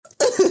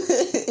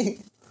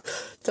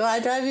Do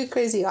I drive you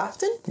crazy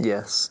often?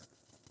 Yes.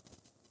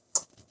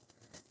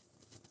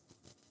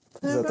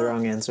 Is that the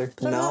wrong answer?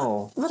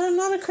 No. But I'm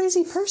not a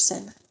crazy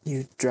person.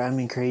 You drive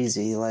me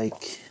crazy.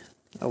 Like,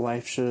 a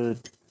wife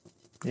should,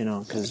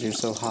 because you're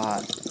so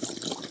hot.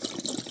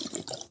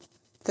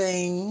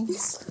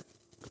 Things.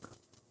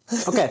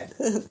 Okay.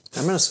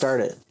 I'm going to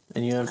start it,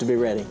 and you have to be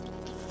ready.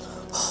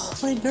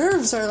 My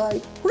nerves are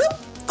like, whoop,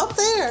 up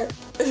there.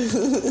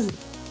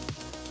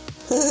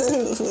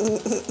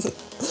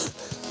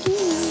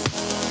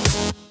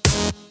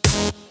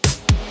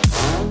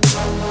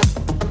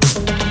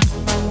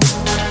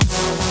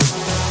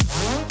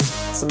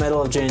 It's the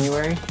middle of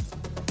January,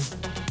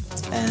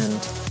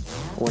 and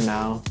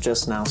we're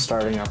just now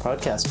starting our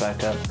podcast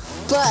back up.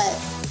 But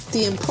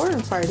the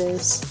important part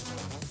is,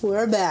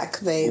 we're back,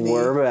 baby.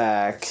 We're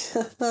back.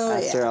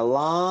 After a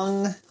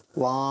long,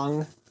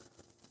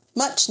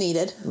 much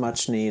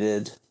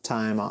needed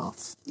time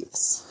off.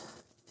 Yes.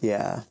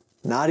 Yeah.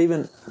 Not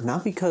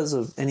because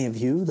of any of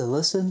you that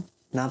listen,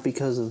 not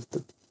because of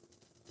the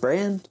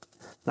brand,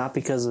 not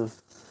because of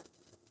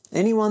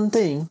any one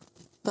thing.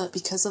 But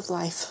because of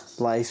life.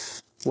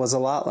 Life was a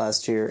lot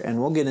last year, and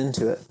we'll get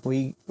into it.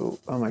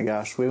 Oh my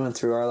gosh, we went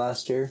through our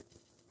last year.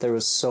 There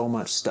was so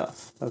much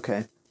stuff,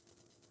 okay?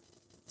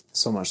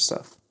 So much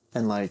stuff.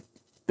 And,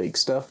 big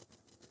stuff.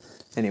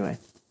 Anyway.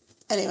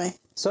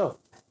 So,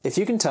 if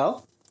you can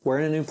tell, we're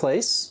in a new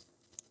place.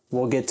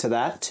 We'll get to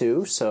that,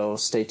 too, so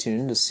stay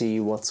tuned to see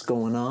what's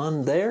going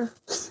on there.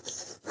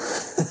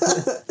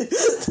 That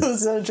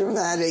was so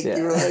dramatic. Yeah.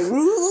 You were like,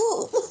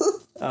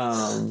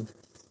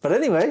 but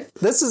anyway,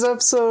 this is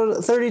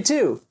episode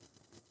 32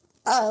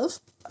 of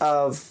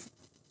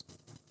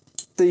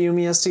the You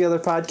Me Us Together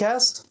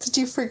podcast. Did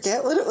you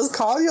forget what it was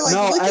called? You're like,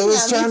 no, looking I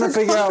was at trying me to for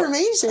figure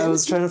confirmation. out. I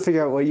was trying to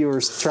figure out what you were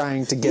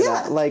trying to get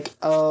at,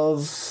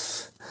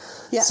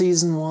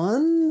 season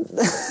 1.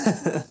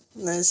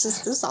 No, it's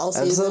just this all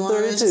season episode 1.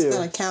 32. It's just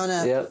gonna count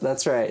up. Yep,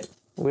 that's right.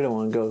 We don't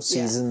want to go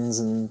seasons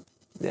and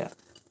anyway,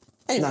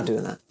 not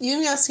doing that. You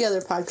and Me Us Together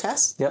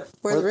podcast. Yep,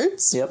 We're the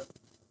Roots. Yep,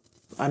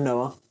 I'm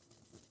Noah.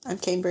 I'm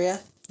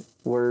Cambria.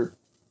 We're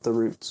the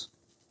Roots.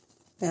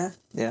 Yeah.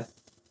 Yeah.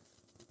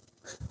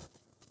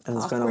 And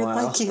it's Awkward, been a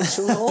while. like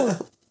usual.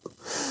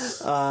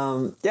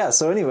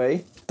 So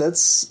anyway,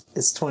 it's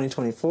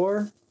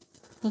 2024.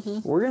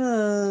 Mm-hmm. We're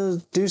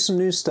gonna do some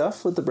new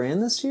stuff with the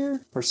brand this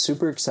year. We're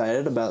super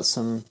excited about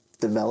some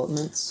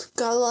developments.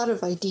 Got a lot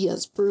of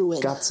ideas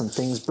brewing. Got some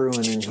things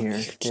brewing in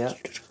here.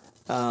 Yep.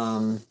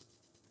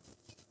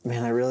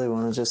 Man, I really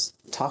want to just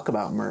talk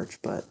about merch,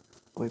 but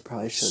we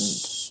probably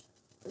shouldn't.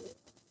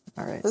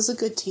 All right. That was a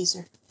good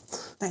teaser.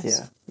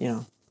 Nice.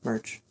 Yeah,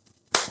 merch.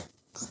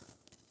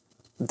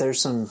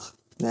 There's some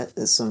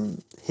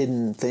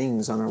hidden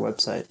things on our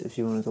website if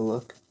you want to go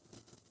look.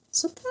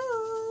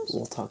 Surprise.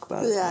 We'll talk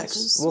about it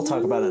We'll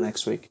talk about it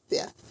next week.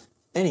 Yeah.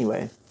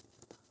 Anyway,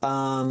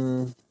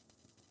 what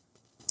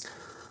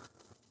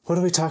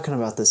are we talking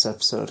about this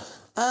episode?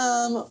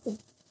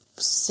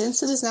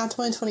 Since it is now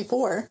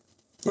 2024,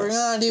 we're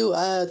going to do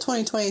a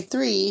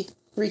 2023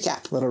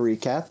 recap. Little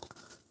recap.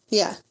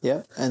 Yeah.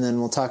 Yep. And then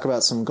we'll talk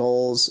about some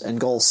goals and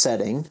goal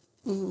setting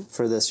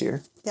for this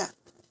year. Yeah.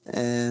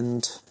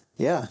 And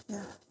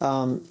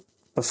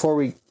before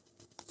we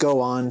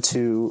go on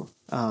to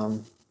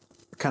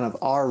kind of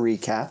our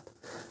recap,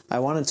 I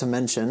wanted to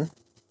mention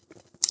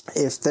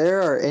if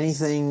there's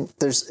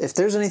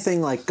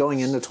anything like going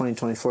into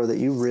 2024 that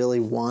you really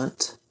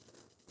want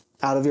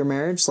out of your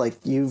marriage, like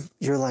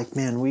you're like,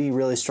 man, we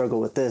really struggle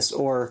with this,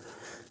 or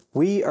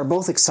we are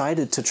both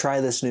excited to try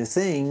this new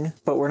thing,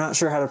 but we're not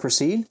sure how to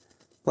proceed,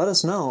 let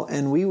us know.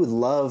 And we would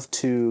love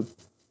to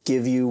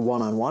give you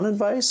one-on-one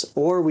advice,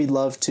 or we'd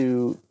love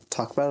to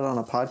talk about it on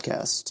a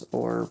podcast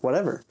or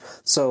whatever.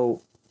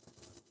 So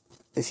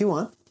if you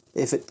want,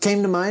 if it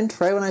came to mind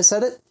right when I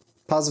said it,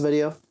 pause the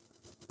video,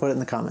 put it in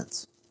the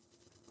comments.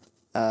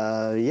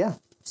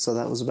 So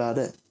that was about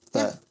it.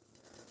 But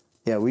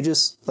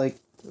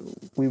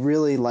we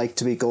really like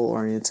to be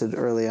goal-oriented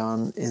early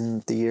on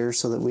in the year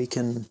so that we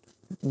can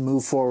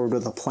move forward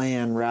with a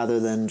plan rather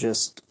than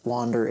just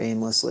wander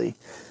aimlessly.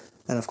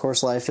 And of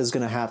course, life is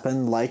going to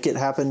happen like it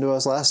happened to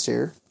us last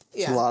year.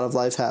 Yeah. A lot of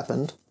life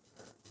happened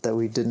that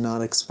we did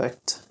not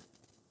expect.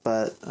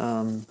 But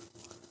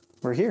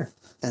we're here.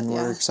 And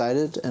we're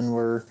excited. And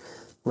we're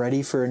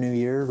ready for a new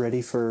year.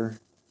 Ready for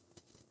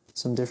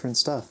some different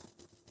stuff.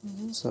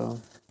 Mm-hmm.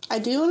 So I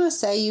do want to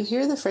say, you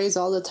hear the phrase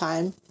all the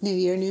time, new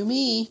year, new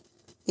me.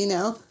 You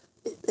know,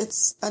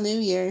 it's a new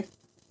year.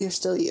 You're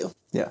still you.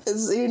 Yeah.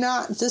 You're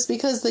not, just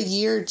because the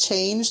year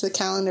changed, the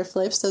calendar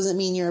flips, doesn't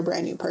mean you're a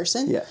brand new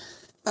person. Yeah.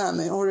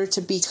 In order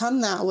to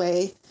become that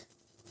way,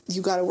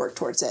 you got to work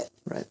towards it.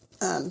 Right.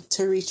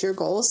 To reach your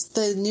goals.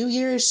 The new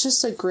year is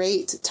just a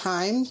great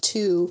time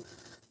to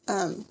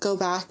go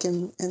back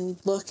and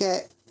look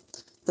at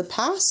the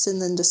past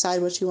and then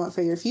decide what you want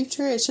for your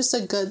future. It's just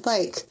a good,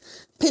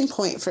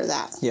 pinpoint for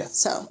that. Yeah.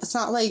 So it's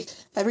not like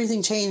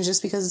everything changed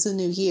just because it's a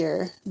new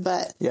year,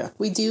 but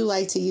we do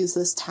like to use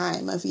this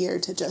time of year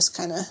to just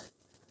kind of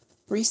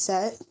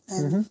reset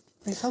and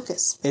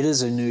refocus. It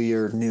is a new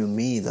year, new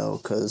me, though,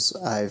 because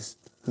I've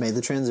made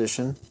the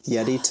transition.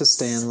 Yeti to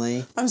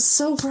Stanley. I'm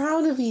so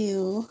proud of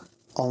you.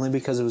 Only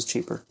because it was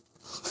cheaper.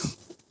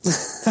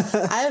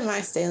 I have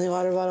my Stanley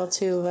water bottle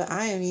too, but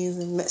I am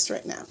using this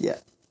right now. Yeah.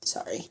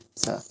 Sorry.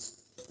 So,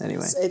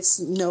 anyway. It's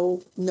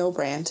no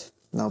brand.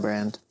 No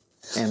brand.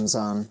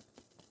 Amazon.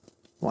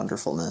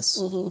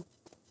 Wonderfulness. Mm-hmm.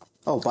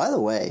 Oh, by the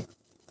way,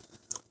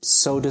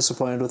 so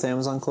disappointed with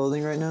Amazon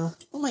clothing right now.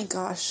 Oh my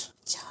gosh.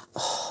 Yeah.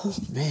 Oh,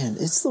 man,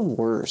 it's the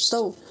worst.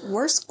 The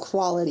worst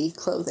quality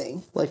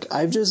clothing. Like,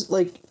 I've just,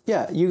 like,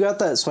 yeah, you got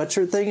that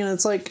sweatshirt thing, and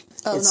it's like,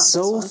 it's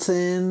so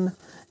thin,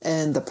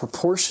 and the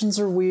proportions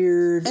are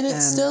weird. And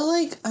it's still,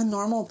 like, a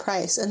normal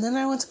price. And then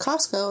I went to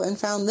Costco and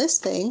found this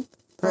thing,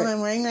 what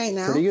I'm wearing right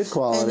now. Pretty good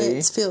quality. And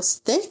it feels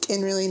thick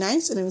and really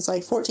nice, and it was,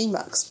 like,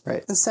 $14.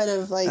 Right. Instead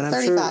of, like, and I'm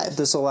 35. sure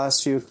this will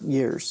last few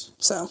years.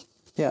 So.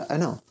 Yeah, I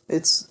know.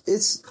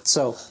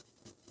 So,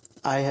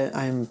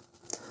 I'm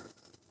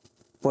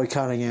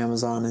boycotting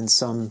Amazon in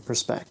some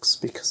respects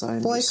because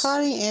I'm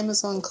boycotting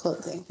Amazon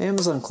clothing.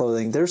 Amazon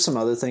clothing. There's some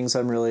other things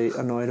I'm really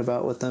annoyed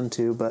about with them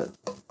too, but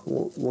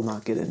we'll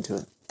not get into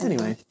it.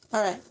 Anyway.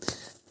 All right.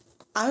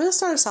 I'm going to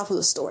start us off with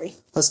a story.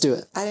 Let's do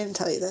it. I didn't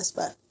tell you this,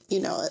 but you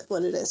know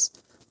what it is.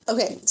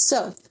 Okay,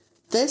 so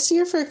this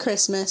year for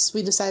Christmas,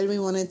 we decided we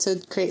wanted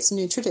to create some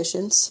new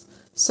traditions.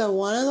 So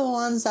one of the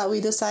ones that we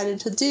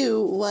decided to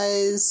do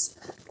was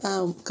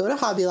go to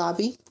Hobby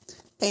Lobby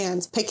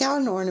and pick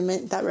out an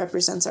ornament that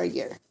represents our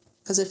year.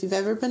 Because if you've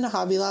ever been to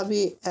Hobby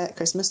Lobby at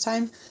Christmas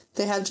time,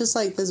 they have just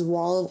like this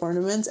wall of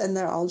ornaments, and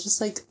they're all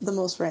just like the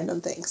most random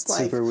things.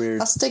 Like super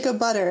weird. A stick of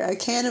butter, a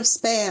can of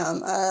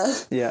Spam.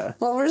 Yeah.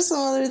 What were some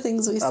other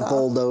things we saw? A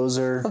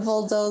bulldozer. A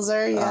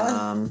bulldozer,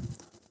 yeah.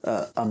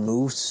 A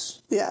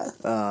moose. Yeah.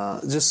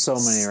 Just so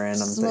many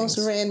random things. Most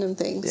random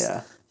things.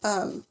 Yeah.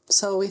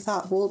 So we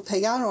thought we'll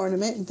pick out an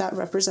ornament that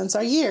represents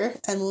our year,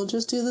 and we'll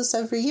just do this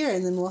every year,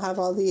 and then we'll have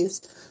all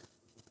these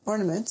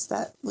ornaments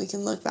that we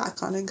can look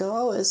back on and go,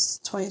 oh, it's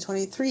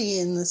 2023,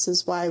 and this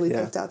is why we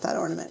picked out that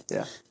ornament.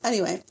 Yeah.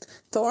 Anyway,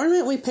 the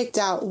ornament we picked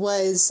out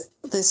was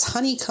this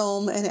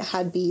honeycomb, and it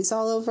had bees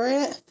all over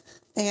it.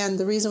 And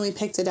the reason we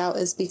picked it out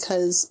is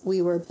because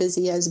we were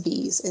busy as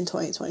bees in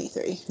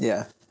 2023.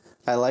 Yeah.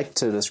 I like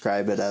to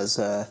describe it as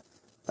a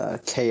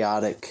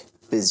chaotic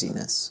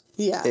busyness.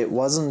 Yeah. It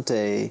wasn't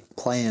a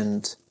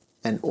planned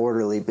and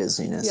orderly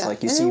busyness. Yeah.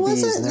 Like you and see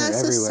bees and they're everywhere. it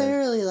wasn't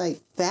necessarily like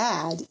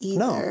bad either.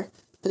 No.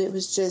 But it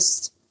was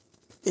just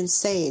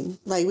insane.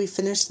 Like, we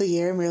finished the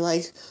year and we were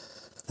like,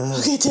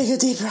 okay, take a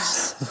deep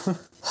breath.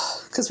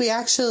 Because we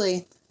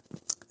actually,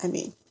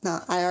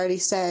 I already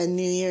said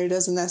New Year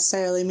doesn't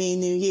necessarily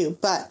mean New You,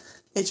 but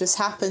it just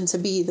happened to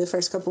be the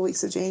first couple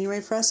weeks of January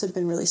for us had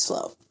been really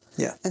slow.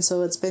 Yeah. And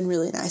so it's been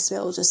really nice to be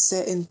able to just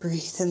sit and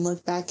breathe and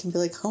look back and be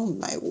like, oh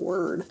my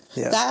word.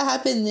 Yeah. That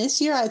happened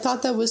this year? I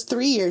thought that was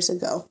 3 years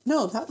ago.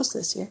 No, that was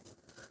this year.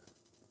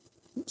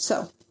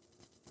 So.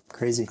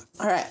 Crazy.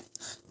 All right.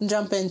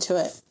 Jump into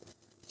it.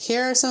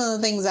 Here are some of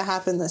the things that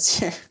happened this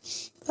year.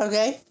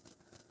 Okay?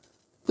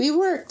 We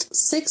worked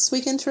 6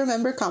 Weekend to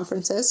Remember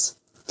conferences.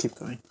 Keep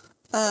going.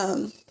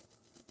 I'm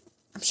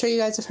sure you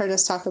guys have heard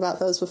us talk about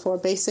those before.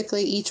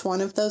 Basically, each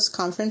one of those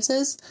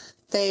conferences,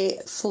 they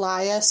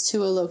fly us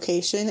to a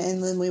location,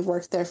 and then we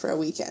work there for a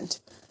weekend.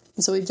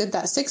 And so we did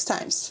that 6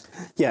 times.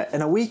 Yeah,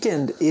 and a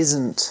weekend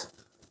isn't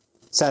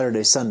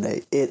Saturday,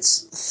 Sunday.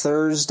 It's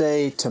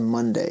Thursday to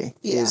Monday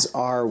is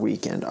our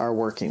weekend, our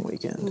working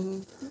weekend.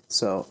 Mm-hmm.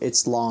 So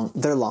it's long.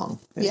 They're long.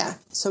 Yeah.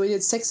 So we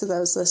did 6 of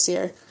those this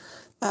year.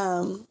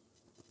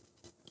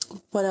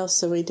 What else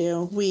did we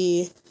do?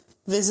 We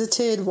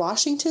visited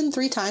Washington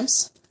 3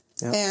 times.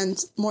 Yep. And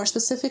more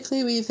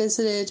specifically, we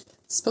visited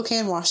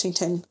Spokane,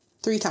 Washington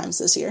 3 times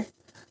this year.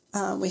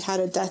 We had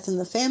a death in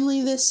the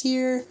family this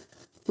year.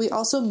 We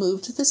also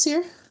moved this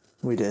year.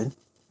 We did.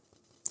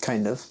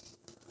 Kind of.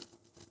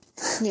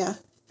 Yeah.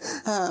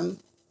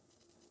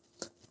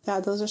 Yeah,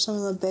 those are some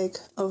of the big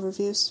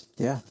overviews.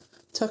 Yeah.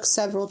 Took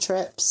several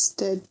trips.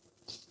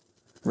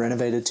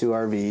 Renovated 2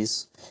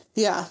 RVs.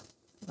 Yeah.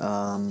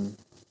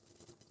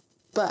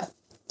 But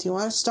do you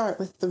want to start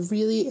with the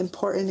really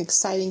important,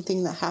 exciting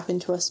thing that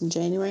happened to us in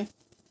January?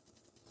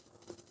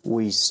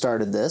 We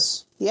started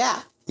this.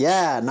 Yeah.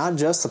 Yeah, not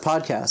just the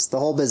podcast, the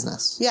whole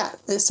business. Yeah,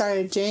 it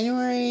started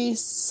January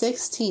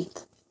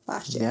 16th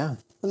last year. Yeah.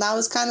 And that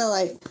was kind of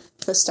like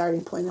the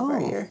starting point of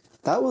our year.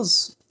 That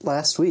was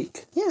last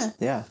week. Yeah.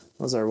 Yeah, it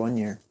was our 1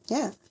 year.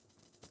 Yeah.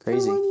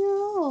 Crazy. We're 1 year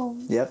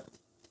old. Yep.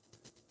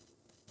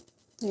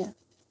 Yeah.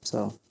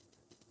 So,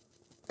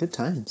 good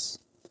times.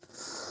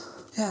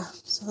 Yeah,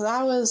 so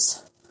that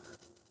was,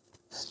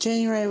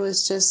 January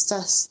was just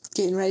us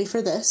getting ready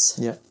for this.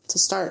 Yep. To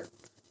start,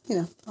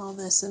 all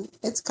this. And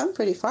it's come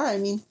pretty far.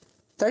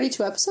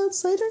 32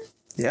 episodes later.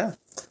 Yeah.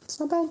 It's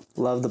not bad.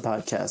 Love the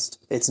podcast.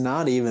 It's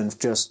not even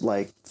just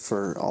like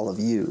for all of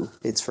you.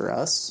 It's for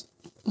us.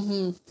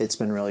 Mm-hmm. It's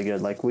been really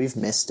good. Like, we've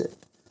missed it.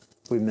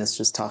 We've missed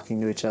just talking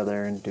to each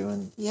other and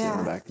doing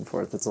back and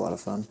forth. It's a lot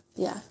of fun.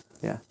 Yeah.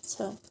 Yeah.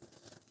 So,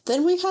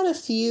 then we had a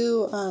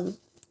few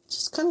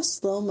just kind of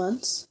slow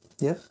months.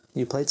 Yep.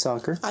 You played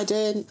soccer. I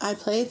did. I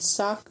played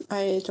soccer.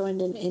 I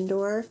joined an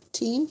indoor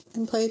team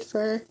and played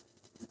for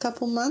a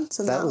couple months.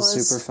 And that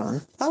was super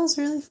fun. That was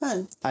really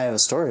fun. I have a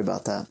story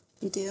about that.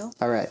 You do?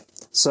 All right.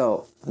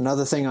 So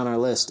another thing on our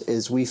list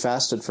is we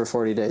fasted for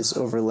 40 days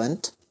over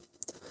Lent.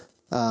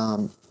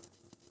 Your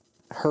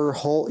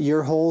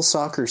whole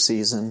soccer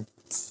season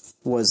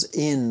was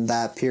in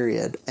that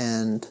period,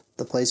 and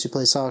the place you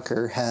play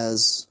soccer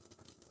has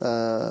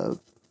a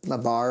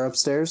bar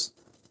upstairs.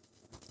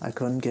 I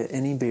couldn't get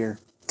any beer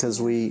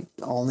because we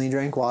only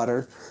drank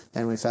water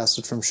and we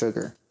fasted from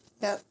sugar.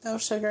 Yep, no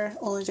sugar,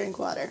 only drink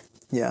water.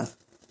 Yeah.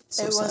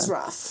 So it was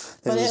rough.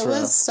 But it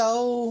was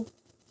so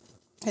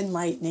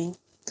enlightening.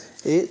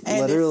 It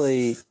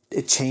literally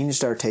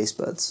changed our taste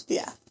buds.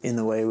 Yeah. In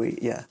the way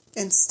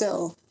And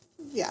still,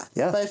 yeah.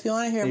 Yeah. But if you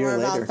want to hear more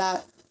about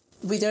that,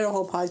 we did a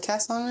whole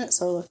podcast on it,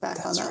 so look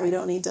back on that. Right. We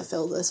don't need to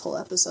fill this whole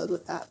episode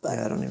with that. But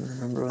yeah, I don't even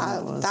remember when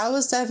that was. That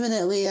was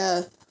definitely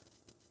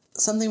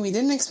something we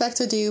didn't expect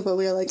to do, but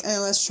we were like,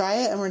 let's try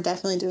it, and we're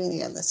definitely doing it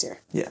again this year.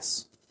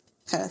 Yes.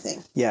 Kind of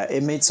thing. Yeah,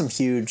 it made some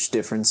huge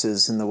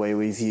differences in the way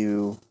we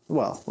view,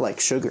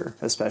 like sugar,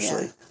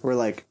 especially. Yeah. We're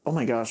like, oh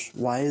my gosh,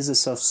 why is this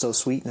stuff so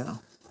sweet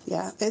now?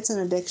 Yeah, it's an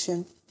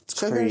addiction.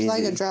 Sugar is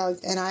like a drug,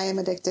 and I am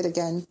addicted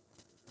again.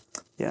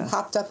 Yeah. I'm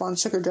hopped up on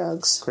sugar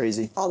drugs.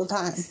 Crazy. All the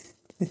time.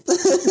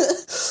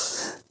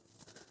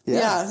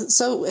 Yeah,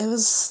 so it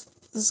was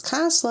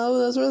kind of slow.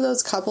 Those were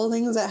those couple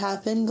things that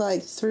happened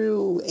like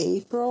through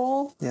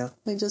April. Yeah.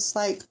 We just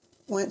like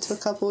went to a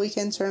couple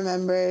weekends to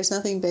remember.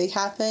 Nothing big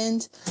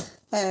happened.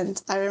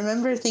 And I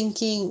remember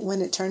thinking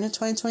when it turned to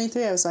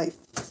 2023, I was like,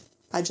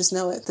 I just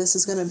know it. This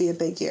is going to be a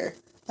big year.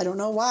 I don't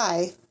know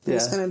why, but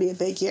it's going to be a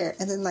big year.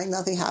 And then like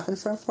nothing happened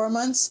for 4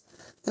 months.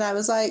 And I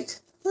was like,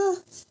 I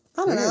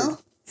don't know.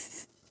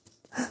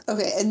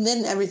 Okay, and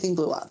then everything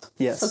blew up.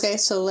 Yes. Okay,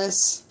 so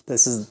let's...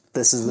 This is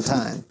the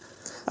time.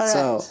 All right.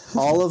 So,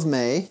 all of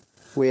May,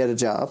 we had a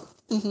job.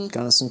 Mm-hmm.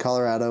 Gunnison,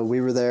 Colorado.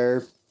 We were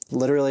there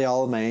literally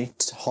all of May.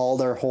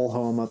 Hauled our whole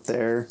home up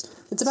there.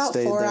 It's about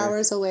 4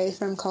 hours away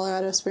from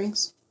Colorado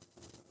Springs.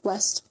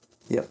 West.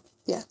 Yep.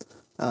 Yeah.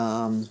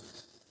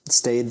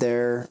 Stayed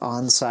there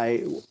on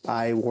site.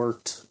 I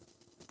worked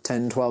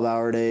 10,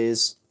 12-hour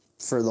days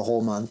for the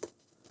whole month.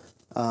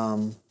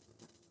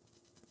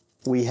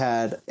 We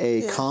had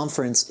a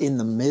conference in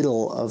the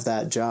middle of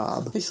that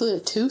job. We flew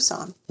to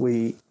Tucson.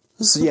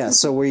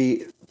 So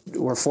we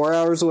were 4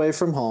 hours away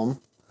from home,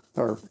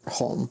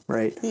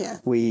 right? Yeah.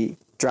 We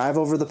drive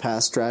over the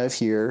pass, drive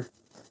here,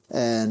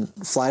 and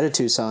fly to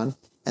Tucson,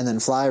 and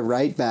then fly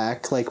right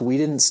back. Like, we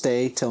didn't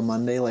stay till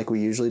Monday like we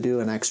usually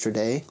do, an extra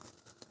day.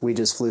 We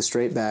just flew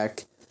straight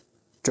back,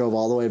 drove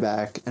all the way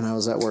back, and I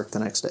was at work the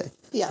next day.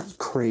 Yeah.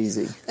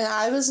 Crazy. And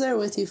I was there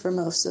with you for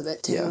most of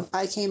it, too. Yeah.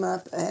 I came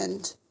up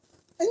and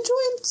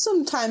enjoyed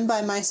some time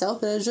by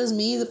myself. It was just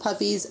me, the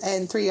puppies,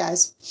 and 3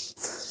 guys.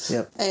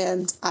 Yep.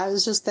 And I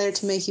was just there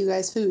to make you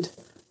guys food.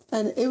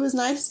 And it was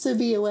nice to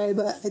be away,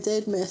 but I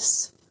did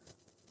miss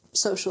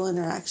social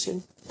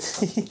interaction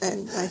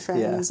and my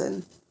friends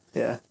and,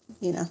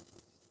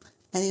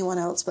 anyone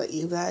else but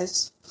you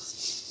guys.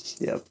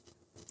 Yep.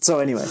 So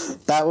anyway,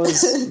 that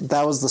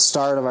was the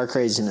start of our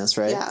craziness,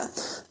 right?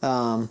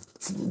 Yeah.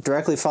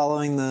 Directly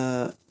following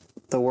the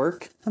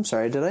work. I'm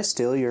sorry, did I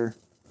steal your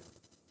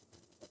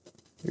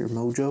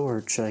mojo,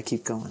 or should I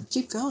keep going?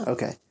 Keep going.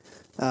 Okay.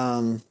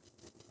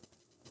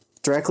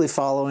 Directly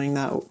following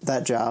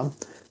that job,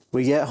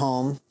 we get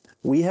home.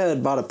 We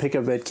had bought a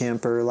pickup bed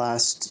camper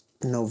last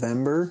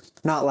November.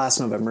 Not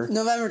last November.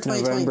 November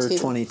 2022. November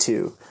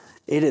 22.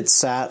 It had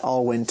sat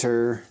all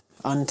winter,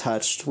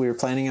 untouched. We were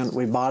planning on...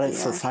 We bought it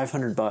for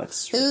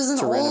 $500 It was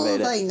an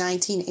old, like,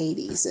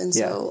 1980s, and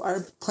so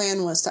our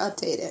plan was to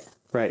update it.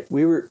 Right.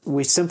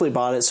 We simply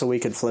bought it so we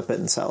could flip it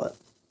and sell it.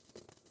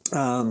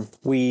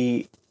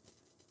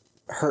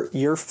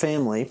 Your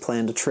family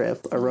planned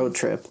a road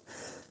trip,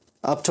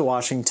 up to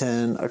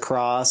Washington,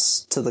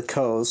 across to the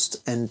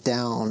coast, and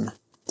down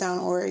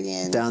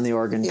Oregon. Down the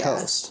Oregon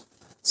coast.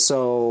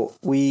 So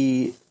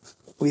we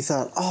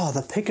thought,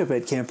 the pickup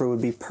bed camper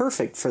would be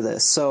perfect for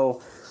this.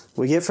 So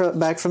we get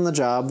back from the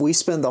job. We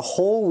spend the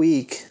whole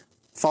week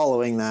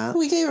following that.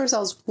 We gave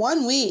ourselves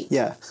 1 week.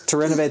 Yeah, to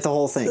renovate the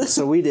whole thing.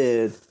 So we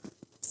did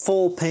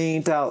full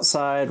paint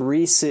outside,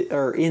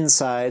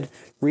 inside,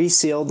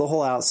 resealed the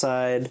whole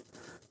outside.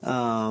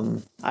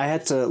 I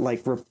had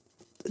to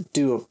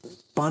do a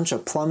bunch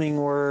of plumbing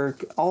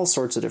work, all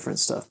sorts of different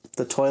stuff.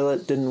 The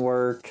toilet didn't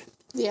work.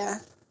 Yeah.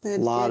 A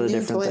lot of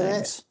different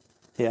things.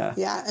 Yeah.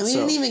 Yeah, and we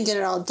didn't even get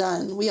it all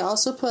done. We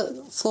also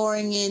put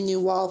flooring in, new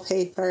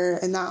wallpaper,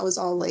 and that was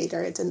all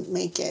later. It didn't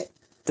make it.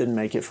 Didn't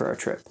make it for our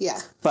trip.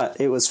 Yeah.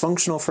 But it was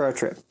functional for our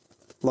trip.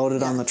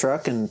 Loaded on the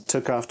truck and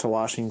took off to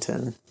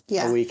Washington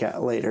a week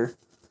later.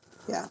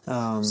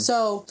 Yeah.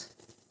 So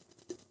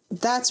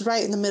that's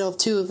right in the middle of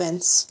two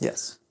events.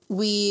 Yes.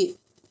 We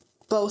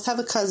both have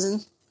a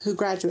cousin who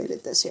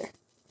graduated this year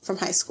from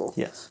high school.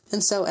 Yes.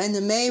 And so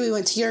in May, we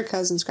went to your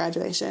cousin's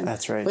graduation.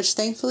 That's right. Which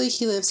thankfully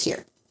he lives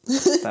here.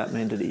 That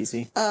made it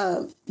easy.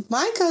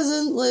 My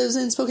cousin lives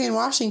in Spokane,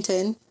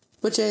 Washington,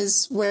 which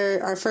is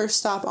where our first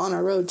stop on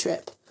our road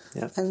trip.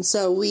 Yep. And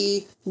so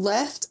we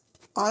left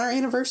on our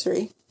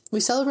anniversary. We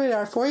celebrated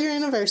our 4-year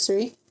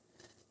anniversary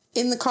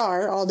in the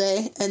car all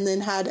day and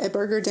then had a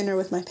burger dinner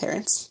with my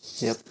parents.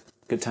 Yep.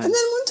 Good times. And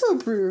then went to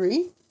a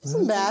brewery.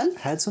 Wasn't bad.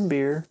 Had some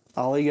beer.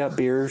 Ollie got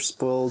beer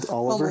spilled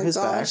all over his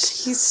back.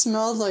 He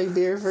smelled like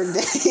beer for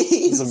days.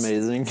 It was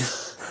amazing.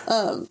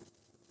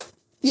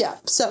 Yeah,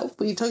 so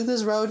we took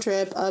this road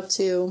trip up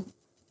to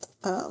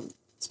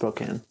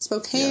Spokane.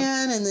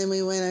 Yeah. And then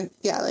we went,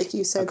 like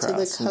you said,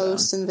 Across to the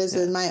coast and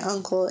visited Yeah. my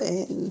uncle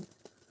in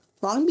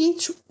Long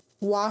Beach,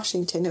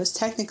 Washington. It was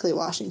technically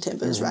Washington,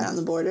 but it was right on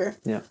the border.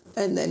 Yeah.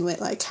 And then went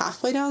like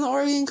halfway down the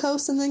Oregon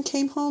coast and then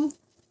came home.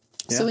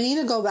 Yeah. So we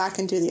need to go back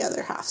and do the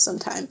other half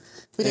sometime.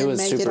 We didn't It was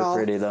make super it all,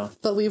 pretty though.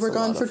 but we were It's a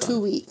gone lot for of 2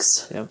 fun.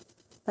 weeks. Yep.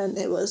 And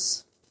it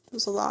was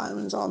a lot. It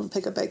was all in the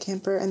pickup bed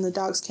camper, and the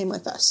dogs came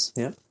with us.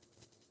 Yep.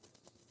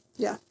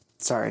 Yeah.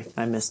 Sorry,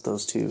 I missed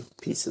those 2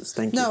 pieces.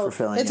 Thank you for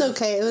filling it's in.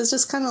 okay. It was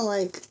just kind of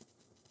like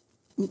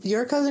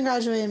your cousin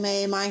graduated in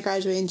May, mine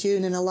graduated in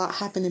June, and a lot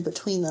happened in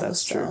between those.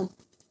 That's true.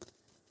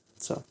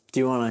 So, do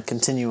you want to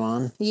continue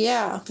on?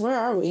 Yeah. Where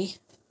are we?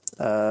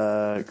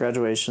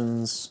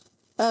 Graduations.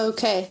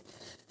 Okay.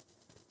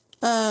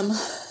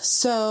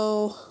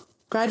 So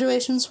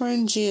graduations were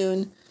in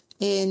June.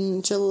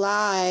 In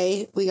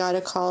July, we got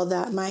a call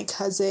that my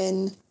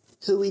cousin,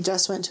 who we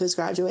just went to his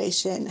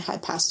graduation,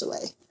 had passed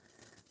away.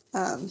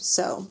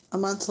 So a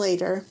month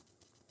later,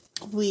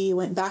 we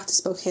went back to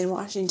Spokane,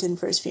 Washington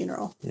for his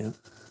funeral. Yeah.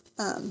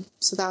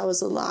 So that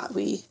was a lot.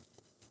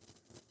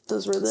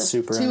 Those were the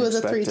Super 2 of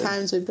the 3 unexpected.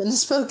 times we've been to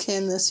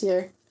Spokane this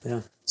year.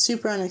 Yeah.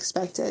 Super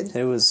unexpected.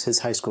 It was his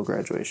high school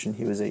graduation.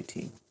 He was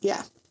 18.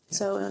 Yeah.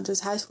 So we went to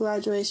his high school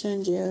graduation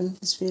in June,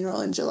 his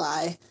funeral in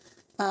July.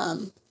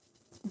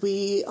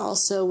 We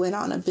also went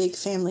on a big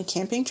family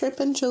camping trip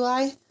in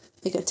July,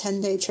 like a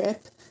 10-day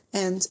trip.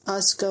 And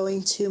us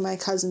going to my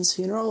cousin's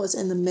funeral was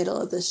in the middle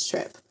of this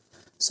trip.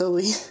 So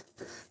we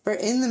were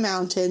in the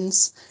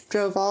mountains,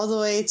 drove all the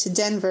way to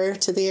Denver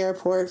to the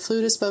airport,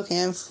 flew to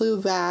Spokane, flew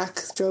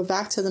back, drove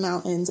back to the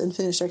mountains, and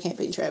finished our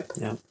camping trip.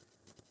 Yeah.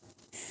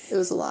 It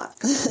was a lot.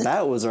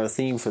 That was our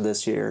theme for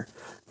this year.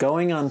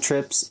 Going on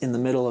trips in the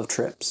middle of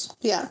trips.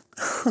 Yeah.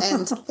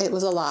 And it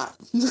was a lot.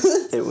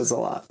 It was a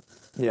lot.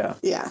 Yeah.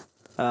 Yeah.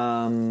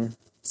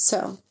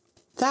 So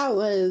that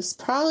was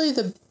probably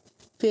the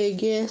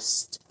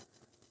biggest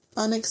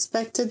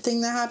unexpected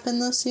thing that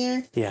happened this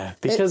year. Yeah,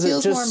 because it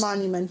feels more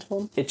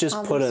monumental. It just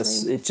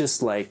obviously.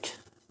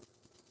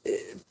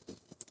 it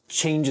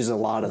changes a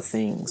lot of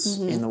things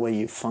in the way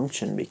you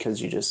function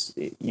because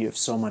you have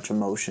so much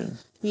emotion.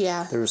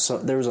 Yeah. There was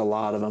a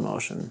lot of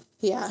emotion.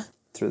 Yeah.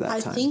 Through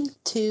that time. I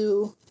think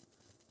too,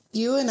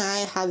 you and I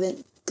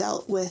haven't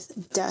dealt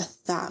with death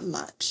that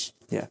much.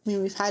 Yeah. I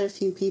mean, we've had a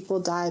few people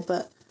die,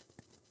 but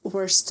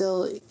we're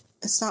still,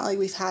 it's not like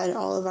we've had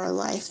all of our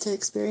life to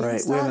experience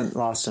Right. that. We haven't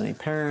lost any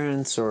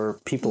parents or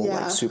people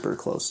Yeah. like super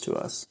close to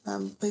us.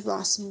 We've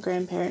lost some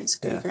grandparents,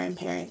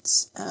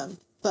 great-grandparents.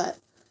 But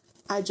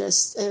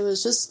it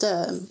was just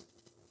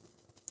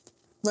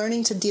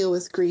learning to deal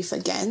with grief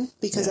again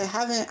because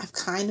I've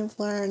kind of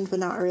learned, but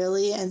not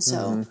really. And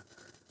so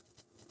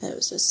it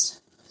was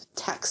just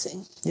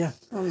taxing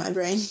on my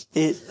brain.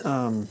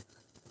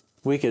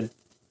 We could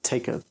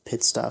take a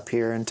pit stop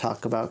here and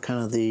talk about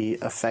kind of the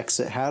effects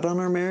it had on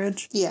our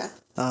marriage. Yeah.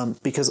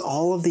 Because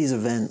all of these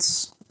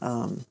events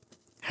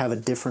have a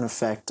different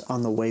effect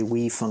on the way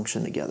we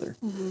function together.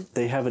 Mm-hmm.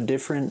 They have a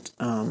different,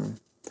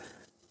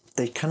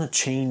 they kind of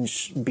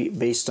change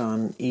based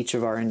on each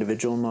of our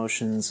individual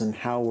emotions and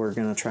how we're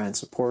going to try and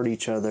support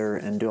each other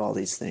and do all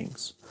these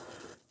things.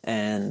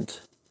 And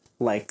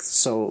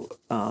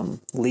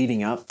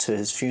leading up to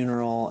his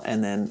funeral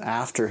and then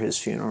after his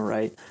funeral,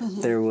 right,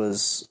 there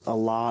was a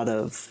lot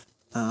of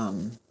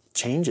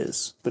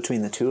changes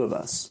between the two of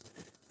us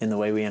in the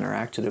way we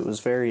interacted. It was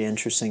very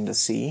interesting to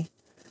see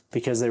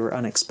because they were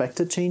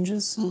unexpected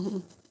changes.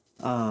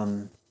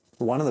 Mm-hmm.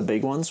 One of the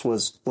big ones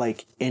was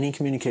like any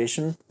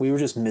communication, we were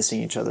just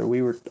missing each other.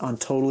 We were on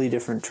totally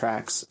different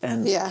tracks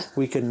and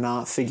we could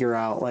not figure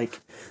out,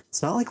 like,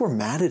 it's not like we're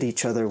mad at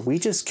each other. We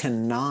just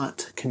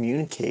cannot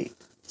communicate.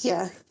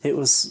 Yeah. It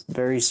was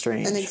very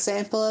strange. An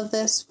example of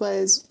this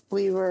was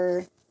we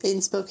were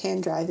in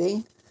Spokane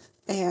driving,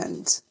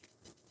 and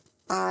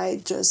I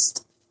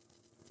just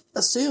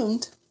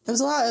assumed, it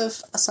was a lot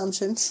of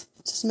assumptions,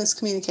 just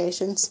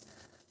miscommunications,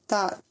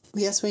 thought,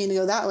 yes, we need to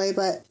go that way,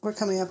 but we're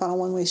coming up on a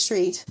one-way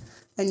street,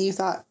 and you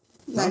thought,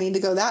 I need to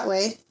go that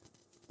way,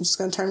 I'm just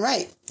going to turn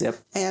right. Yep.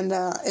 And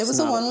it was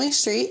a one-way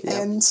street,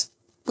 and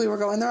we were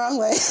going the wrong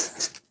way.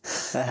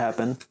 That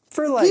happened.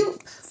 For like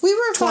we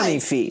were 20 fine.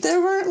 feet. There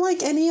weren't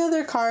like any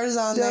other cars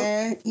on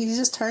there. You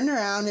just turned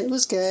around. It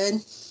was good.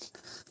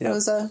 It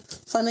was a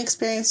fun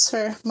experience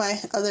for my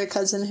other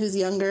cousin who's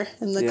younger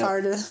in the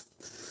car to...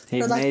 He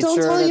We're made like, don't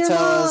sure tell to your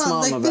tell his mom.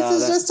 mom Like, about this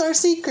is it. just our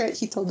secret.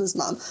 He told his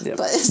mom.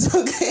 But it's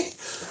okay.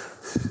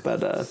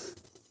 But,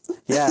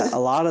 a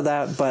lot of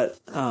that. But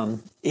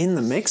in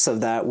the mix of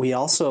that, we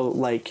also,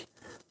 like,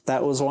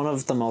 that was one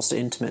of the most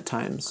intimate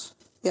times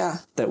Yeah.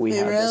 that we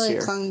had really this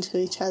year. clung to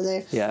each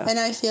other. Yeah. And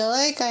I feel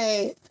like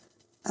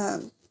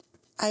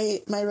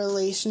my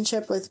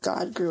relationship with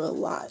God grew a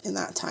lot in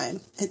that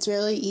time. It's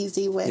really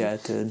easy when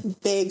it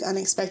did. big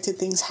unexpected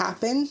things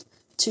happen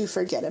to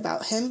forget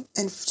about him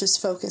and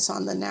just focus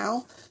on the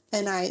now.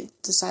 And I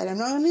decided I'm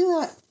not going to do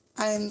that.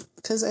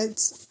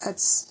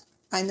 Because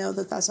I know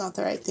that that's not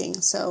the right thing.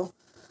 So,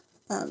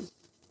 I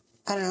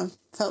don't know,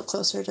 felt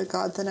closer to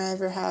God than I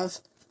ever have.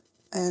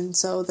 And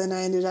so then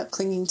I ended up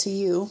clinging to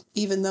you,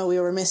 even though we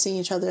were missing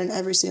each other in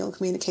every single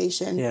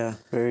communication. Yeah,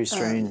 very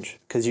strange.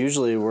 Because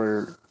usually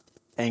we're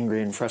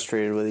angry and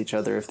frustrated with each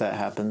other if that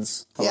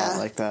happens a lot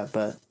like that.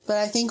 But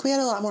I think we had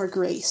a lot more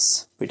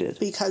grace. We did.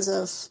 Because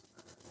of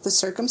the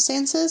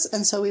circumstances.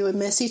 And so we would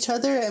miss each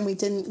other and we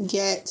didn't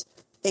get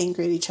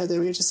angry at each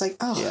other. We were just like,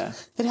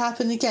 it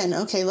happened again.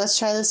 Okay, let's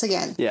try this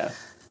again. Yeah.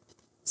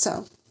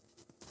 So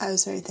I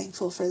was very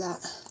thankful for that.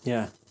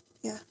 Yeah.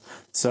 Yeah.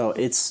 So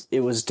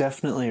it was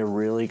definitely a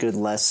really good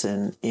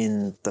lesson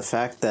in the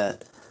fact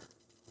that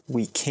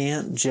we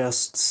can't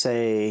just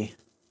say,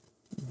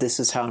 this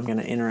is how I'm going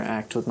to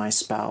interact with my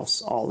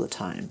spouse all the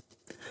time,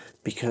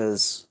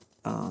 because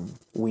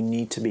we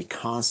need to be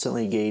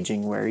constantly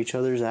gauging where each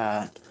other's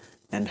at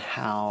and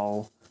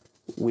how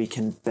we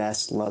can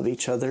best love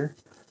each other,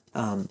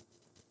 and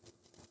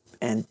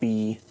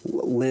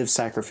live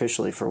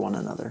sacrificially for one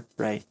another,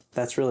 right?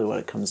 That's really what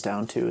it comes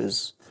down to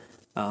is,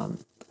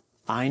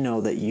 I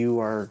know that you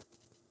are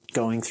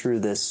going through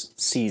this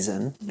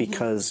season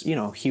because,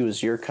 he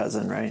was your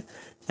cousin, right?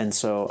 And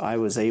so I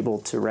was able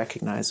to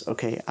recognize,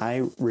 okay,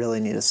 I really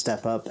need to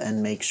step up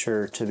and make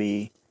sure to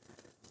be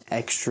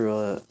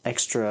extra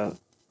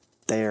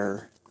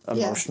there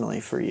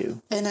emotionally for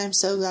you. And I'm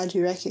so glad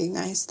you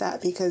recognized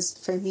that, because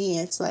for me,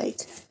 it's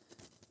like,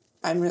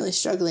 I'm really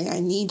struggling. I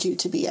need you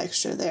to be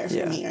extra there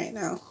for me right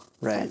now.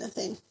 Right. Kind of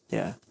thing.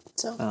 Yeah.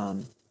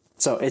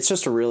 So it's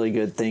just a really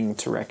good thing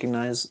to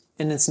recognize.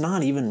 And it's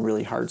not even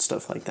really hard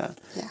stuff like that.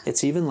 Yeah.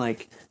 It's even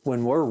like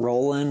when we're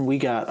rolling, we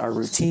got our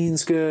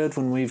routines good,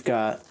 when we've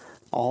got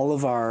all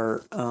of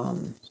our,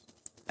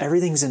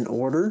 everything's in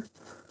order,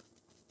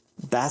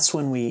 that's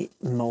when we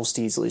most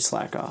easily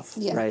slack off,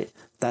 right?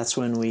 That's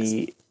when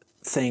we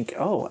think,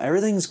 oh,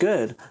 everything's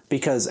good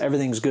because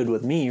everything's good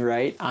with me,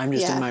 right? I'm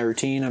just in my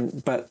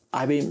routine, but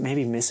I be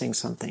maybe missing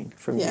something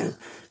from you.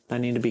 I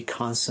need to be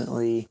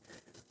constantly,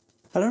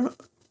 I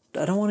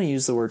don't want to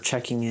use the word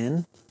checking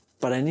in,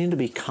 but I need to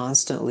be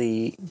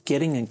constantly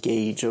getting a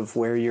gauge of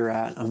where you're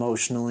at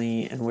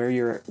emotionally and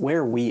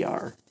where we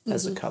are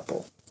as a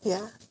couple.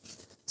 Yeah.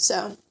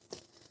 So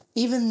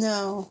even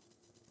though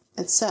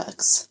it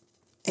sucks,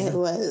 it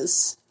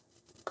was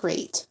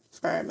great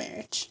for our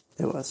marriage.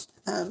 It was.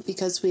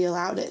 Because we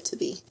allowed it to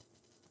be.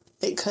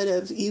 It could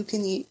have, you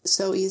can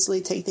so easily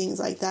take things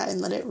like that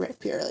and let it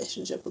rip your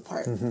relationship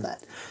apart.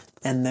 But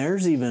and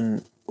there's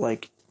even,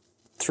 like,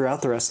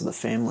 throughout the rest of the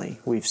family,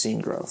 we've seen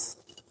growth.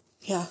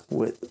 Yeah.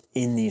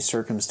 In these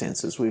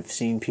circumstances, we've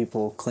seen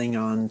people cling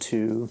on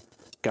to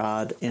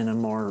God in a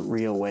more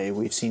real way.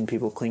 We've seen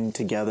people cling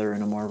together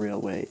in a more real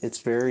way. It's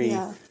very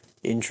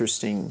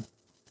interesting,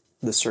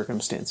 the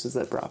circumstances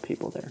that brought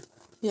people there.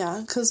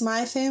 Yeah, because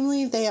my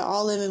family, they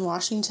all live in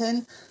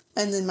Washington,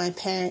 and then my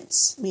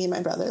parents, me and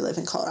my brother, live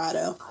in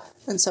Colorado.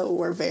 And so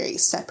we're very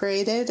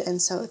separated,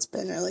 and so it's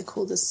been really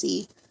cool to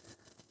see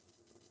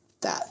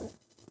that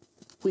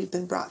we've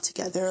been brought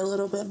together a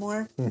little bit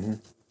more.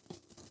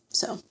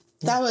 So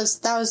that was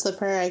the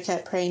prayer I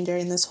kept praying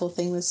during this whole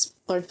thing was,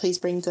 Lord, please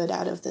bring good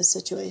out of this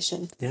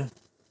situation. Yeah.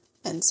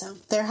 And so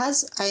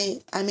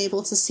I'm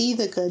able to see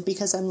the good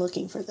because I'm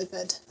looking for the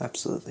good.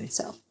 Absolutely.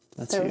 So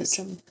that's there huge. was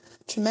some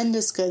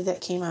tremendous good that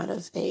came out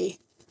of a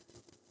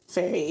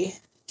very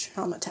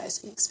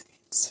traumatizing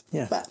experience.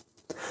 Yeah. But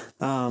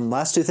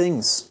last two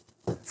things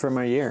from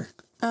our year.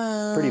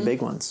 Pretty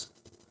big ones.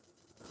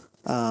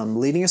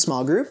 Leading a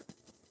small group.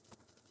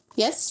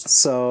 Yes.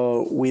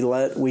 So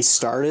we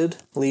started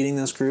leading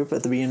this group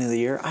at the beginning of the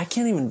year. I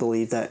can't even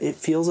believe that. It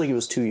feels like it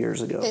was 2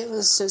 years ago. It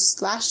was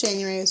just last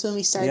January is when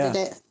we started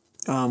it.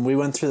 We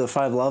went through the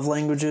 5 love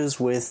languages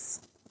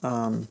with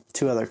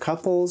 2 other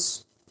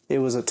couples. It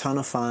was a ton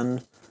of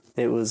fun.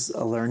 It was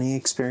a learning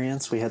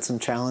experience. We had some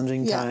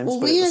challenging times,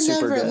 well, but we it was had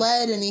super never good.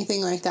 led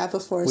anything like that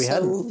before.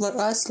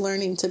 Us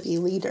learning to be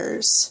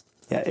leaders.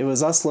 Yeah, it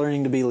was us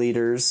learning to be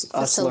leaders,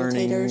 us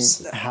learning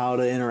how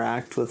to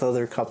interact with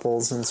other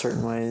couples in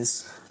certain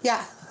ways.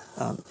 Yeah.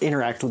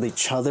 Interact with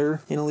each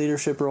other in a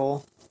leadership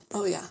role.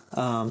 Oh, yeah.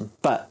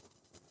 But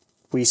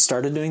we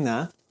started doing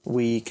that.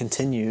 We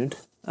continued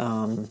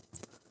in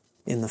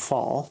the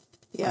fall.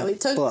 Yeah, we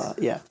took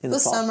in the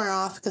fall. Summer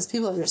off because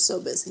people are just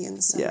so busy in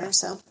the summer. Yeah.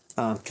 So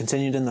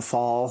continued in the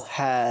fall,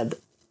 had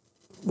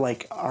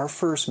like our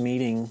first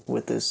meeting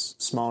with this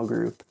small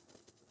group.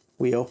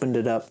 We opened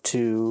it up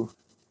to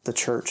the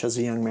church as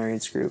a young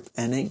marrieds group,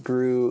 and it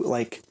grew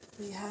like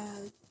we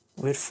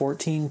had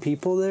 14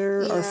 people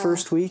there our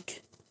first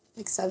week.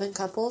 Like 7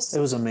 couples. It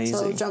was amazing.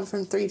 So it jumped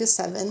from 3 to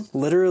 7.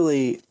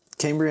 Literally,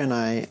 Cambria and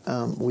I,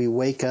 we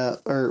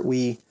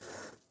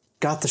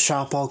got the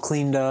shop all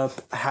cleaned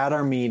up, had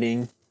our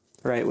meeting,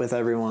 right, with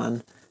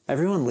everyone.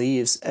 Everyone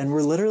leaves, and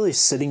we're literally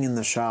sitting in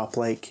the shop,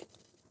 like,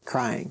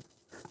 crying.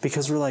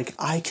 Because we're like,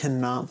 I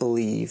cannot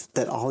believe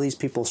that all these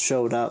people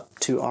showed up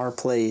to our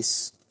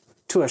place,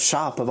 to a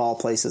shop of all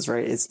places,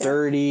 right? It's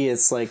dirty,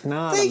 it's, like,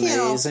 not amazing. They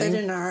can't all fit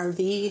in our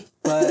RV.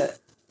 But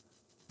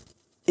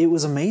it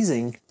was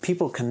amazing.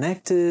 People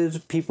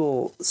connected,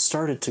 people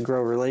started to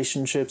grow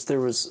relationships.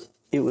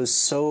 It was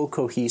so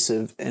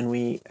cohesive, and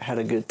we had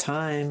a good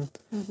time.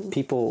 Mm-hmm.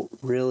 People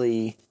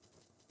really,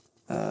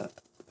 I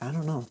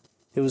don't know.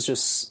 It was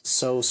just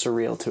so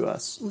surreal to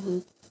us.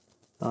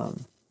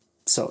 Mm-hmm.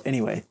 So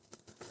anyway,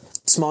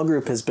 small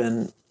group has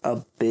been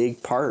a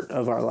big part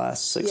of our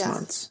last 6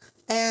 months.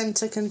 And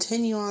to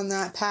continue on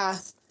that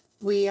path,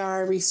 we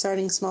are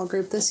restarting small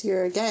group this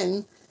year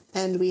again,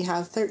 and we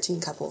have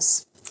 13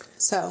 couples.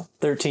 So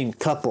 13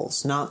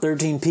 couples, not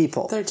 13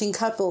 people. 13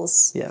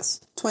 couples. Yes.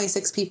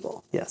 26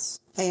 people. Yes.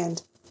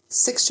 And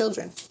 6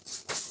 children.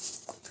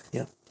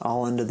 Yeah.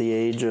 All under the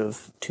age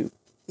of 2.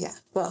 Yeah.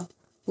 Well,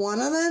 one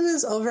of them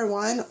is over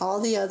 1. All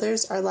the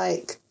others are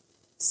like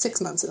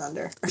 6 months and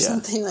under or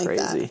something like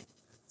that. Crazy.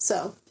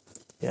 So.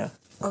 Yeah.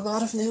 A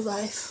lot of new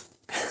life.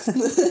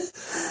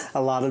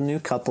 A lot of new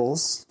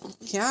couples.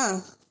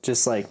 Yeah.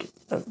 Just like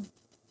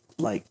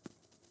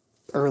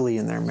early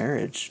in their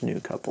marriage, new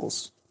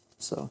couples.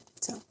 So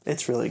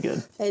it's really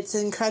good. It's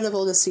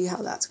incredible to see how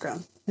that's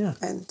grown. Yeah.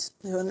 And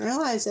we wouldn't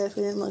realize it if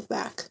we didn't look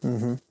back.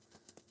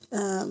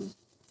 Mm-hmm.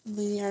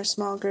 Leading our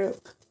small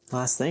group.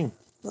 Last thing.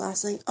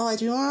 Oh, I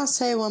do want to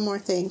say one more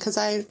thing, because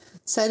I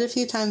said a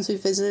few times we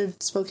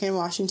visited Spokane,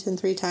 Washington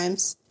 3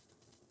 times.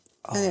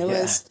 And it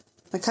was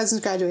my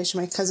cousin's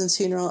graduation, my cousin's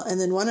funeral, and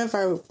then one of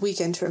our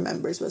weekend tour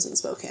members was in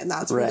Spokane.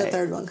 That's where the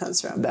third one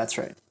comes from. That's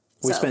right.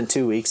 We spent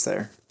 2 weeks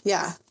there.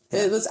 Yeah.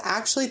 It was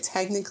actually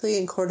technically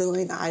in Coeur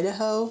d'Alene,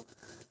 Idaho,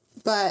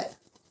 but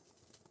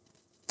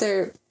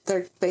they're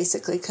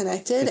basically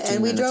connected.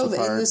 And we drove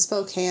into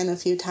Spokane a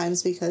few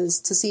times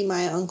to see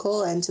my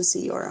uncle and to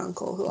see your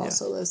uncle who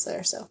also lives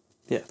there. So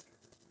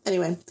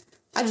anyway,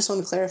 I just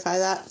want to clarify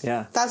that.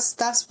 Yeah,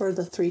 that's where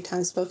the 3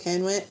 times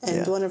Spokane went,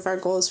 and one of our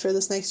goals for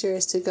this next year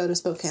is to go to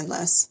Spokane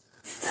less.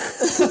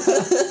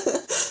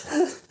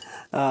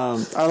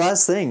 Our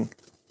last thing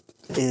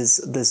is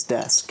this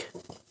desk.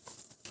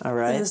 All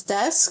right. This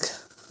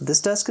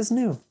desk is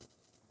new.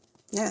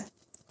 Yeah.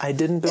 I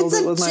didn't build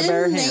it with my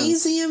bare hands. It's a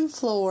gymnasium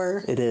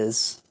floor. It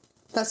is.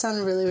 That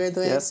sounded really weird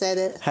the way I said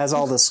it. Has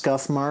all the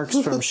scuff marks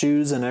from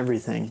shoes and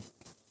everything.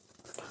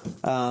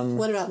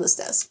 What about this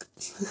desk?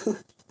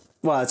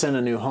 Well, it's in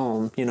a new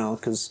home,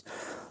 because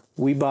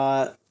we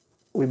bought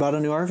a new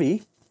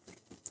RV.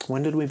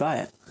 When did we buy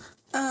it?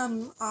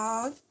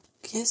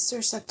 August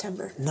or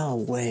September. No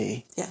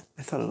way. Yeah.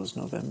 I thought it was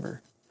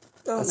November.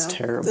 Oh, That's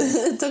terrible.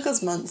 It took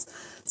us months.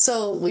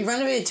 So we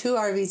renovated 2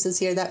 RVs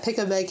this year, that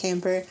pick-up bed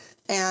camper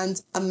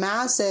and a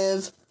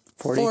massive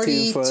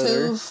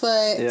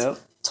 42-foot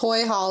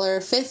toy hauler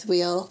 5th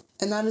wheel.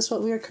 And that is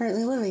what we are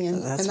currently living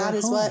in. That's and that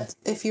is home. what,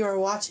 if you are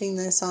watching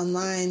this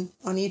online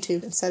on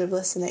YouTube instead of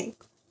listening,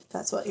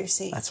 that's what you're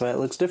seeing. That's why it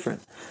looks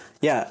different.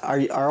 Yeah,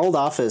 our old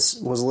office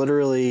was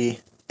literally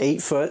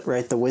 8 foot,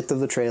 right, the width of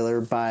the trailer,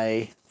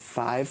 by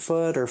 5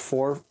 foot or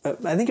 4, I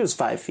think it was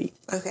 5 feet.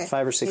 Okay.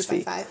 5 or 6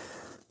 feet. 5.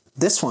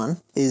 This one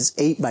is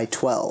 8 by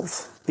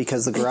 12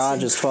 because the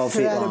garage is 12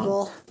 feet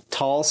long.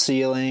 Tall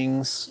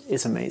ceilings.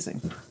 It's amazing.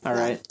 All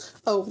right.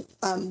 Oh,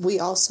 we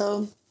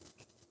also,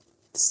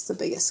 this is the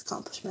biggest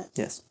accomplishment.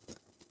 Yes.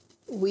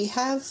 We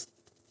have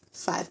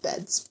 5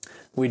 beds.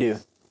 We do.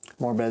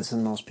 More beds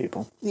than most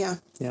people. Yeah.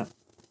 Yeah.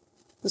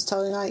 It's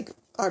totally like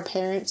our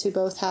parents who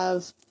both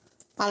have,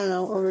 I don't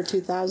know, over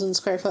 2,000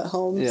 square foot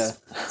homes. Yeah.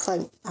 It's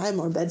like, I have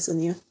more beds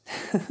than you.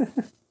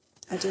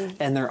 I do.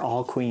 And they're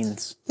all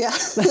queens. Yeah.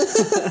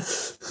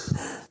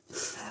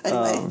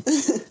 Anyway.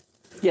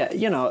 Yeah,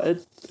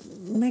 it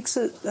makes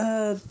it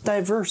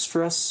diverse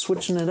for us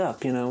switching it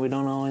up. We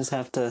don't always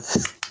have to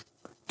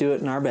do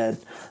it in our bed.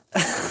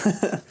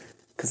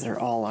 Because they're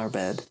all our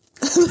bed.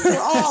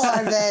 They're all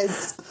our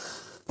beds.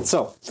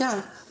 So.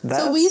 Yeah.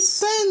 So we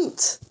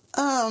spent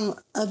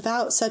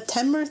about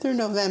September through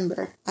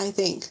November, I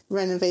think,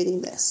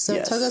 renovating this. So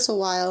It took us a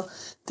while.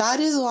 That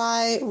is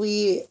why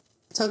we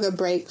took a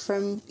break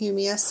from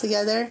UMES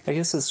together. I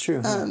guess that's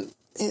true.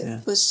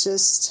 It was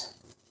just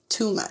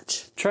too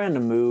much. Trying to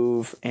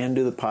move and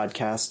do the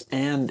podcast,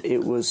 and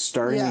it was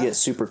starting to get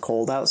super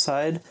cold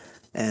outside,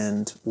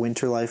 and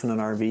winter life in an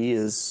RV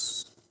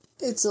is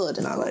it's a little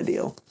difficult. Not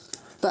ideal.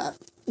 But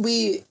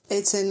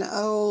it's in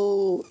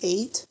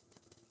 08,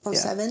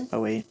 07?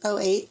 Yeah,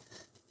 08.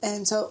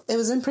 And so it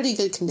was in pretty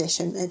good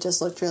condition. It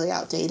just looked really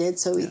outdated.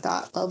 So we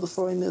thought, well,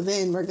 before we move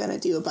in, we're going to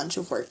do a bunch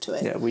of work to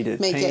it. Yeah, we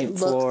did make paint, it look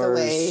floors,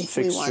 the way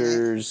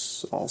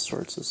fixtures, all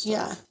sorts of stuff.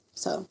 Yeah,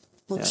 so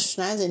looks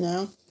snazzy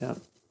now. Yeah.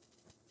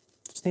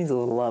 Just needs a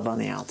little love on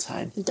the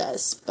outside. It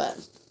does, but...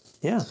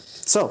 Yeah.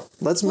 So,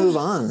 let's move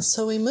on.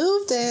 So we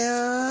moved,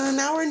 and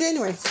now we're in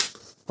January.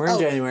 We're in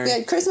January. We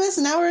had Christmas,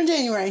 and now we're in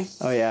January.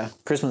 Oh, yeah.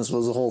 Christmas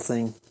was the whole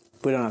thing.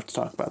 We don't have to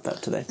talk about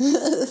that today.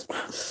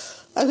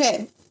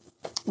 Okay.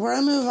 We're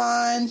going to move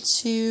on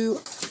to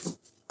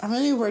I'm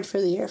going to do word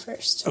for the year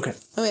first. Okay.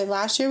 Okay,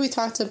 last year we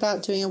talked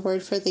about doing a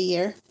word for the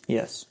year.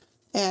 Yes.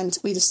 And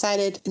we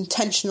decided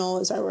intentional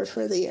is our word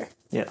for the year.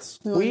 Yes.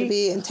 We wanted to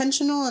be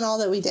intentional in all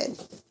that we did.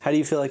 How do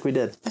you feel like we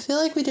did? I feel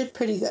like we did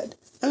pretty good.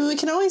 I mean, we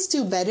can always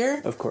do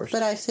better. Of course.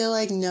 But I feel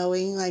like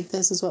knowing, like,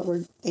 this is what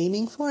we're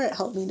aiming for, it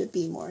helped me to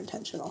be more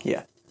intentional.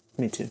 Yeah,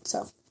 me too.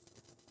 So.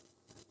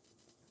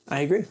 I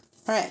agree.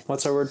 All right.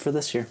 What's our word for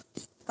this year?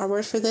 Our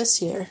word for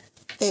this year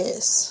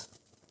is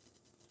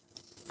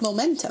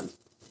momentum.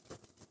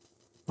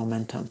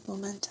 Momentum.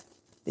 Momentum.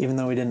 Even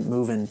though we didn't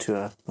move into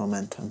a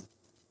momentum.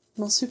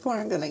 Most people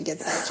aren't going to get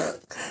that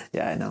joke.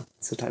 Yeah, I know.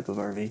 It's a type of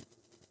RV.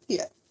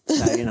 Yeah.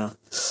 Now you know.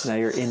 Now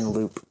you're in the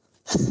loop.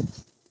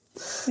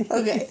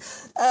 Okay.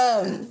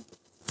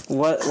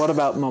 What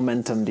about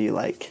momentum do you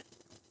like?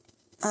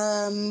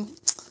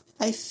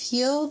 I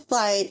feel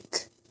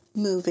like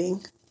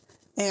moving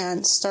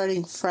and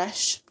starting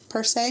fresh,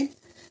 per se,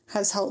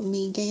 has helped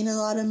me gain a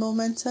lot of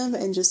momentum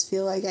and just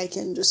feel like I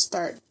can just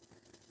start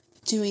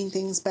doing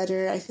things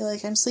better. I feel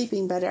like I'm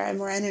sleeping better. I have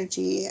more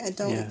energy.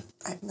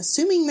 I'm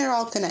assuming they're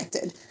all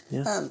connected.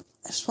 Yeah.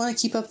 I just want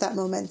to keep up that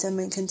momentum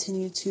and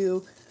continue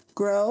to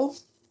grow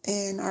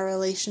in our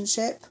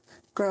relationship,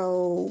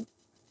 grow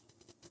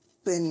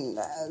in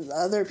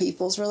other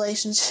people's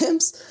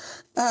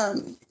relationships.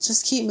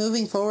 Just keep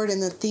moving forward in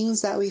the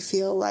things that we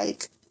feel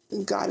like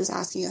God is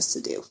asking us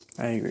to do.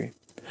 I agree.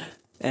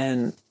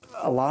 And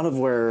a lot of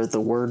where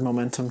the word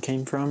momentum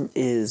came from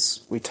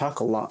is we've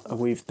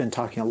been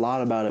talking a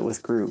lot about it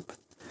with group,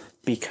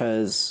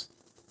 because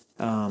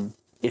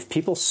if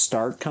people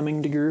start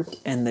coming to group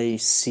and they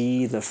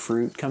see the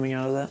fruit coming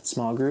out of that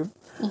small group,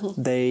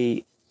 mm-hmm.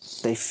 they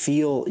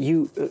feel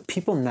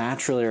people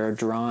naturally are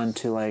drawn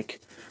to, like,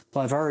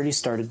 well, I've already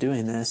started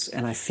doing this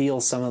and I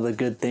feel some of the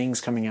good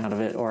things coming out of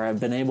it, or I've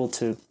been able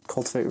to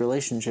cultivate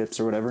relationships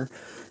or whatever.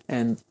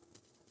 And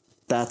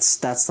that's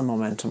the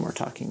momentum we're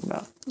talking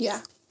about.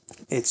 Yeah.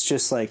 It's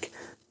just like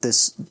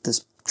this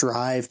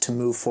drive to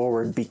move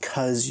forward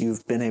because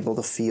you've been able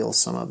to feel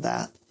some of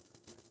that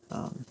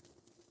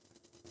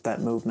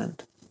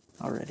movement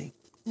already.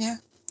 Yeah.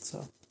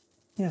 So,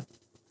 yeah.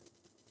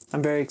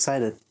 I'm very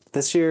excited.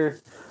 This year,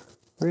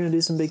 we're going to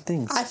do some big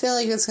things. I feel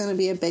like it's going to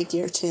be a big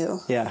year, too.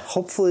 Yeah.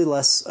 Hopefully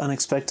less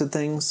unexpected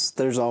things.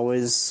 There's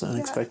always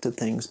unexpected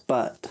things,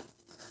 but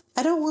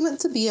I don't want it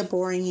to be a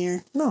boring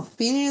year. No.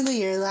 Beginning of the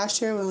year,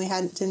 last year when we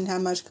didn't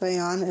have much going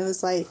on, it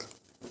was like,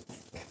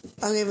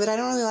 okay, but I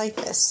don't really like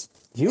this.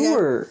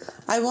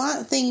 I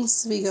want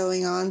things to be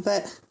going on,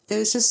 but it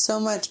was just so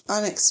much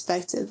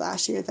unexpected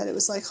last year that it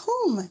was like,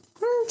 oh my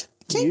word,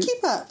 I can't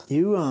keep up.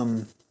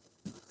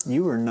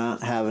 You were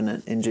not having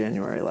it in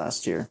January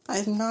last year.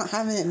 I'm not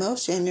having it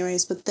most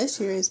Januaries, but this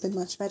year has been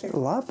much better. A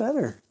lot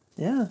better.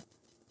 Yeah.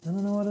 I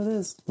don't know what it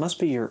is. Must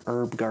be your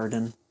herb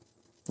garden.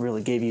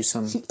 Really gave you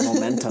some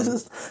momentum.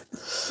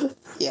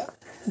 Yeah.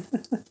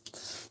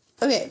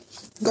 Okay.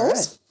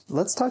 Goals? Right.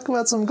 Let's talk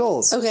about some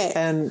goals. Okay.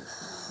 And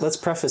let's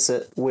preface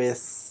it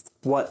with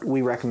what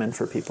we recommend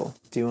for people.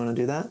 Do you want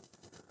to do that?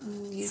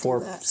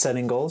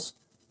 Setting goals?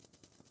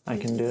 I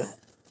can do it.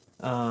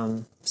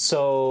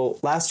 So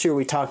last year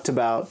we talked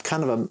about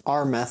kind of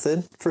our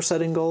method for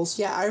setting goals.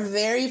 Yeah, our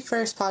very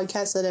first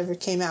podcast that ever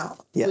came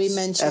out. Yes. We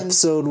mentioned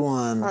episode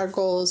 1. Our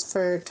goals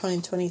for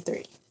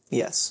 2023.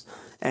 Yes.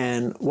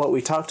 And what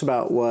we talked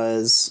about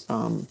was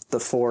the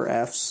 4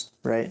 F's,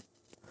 right?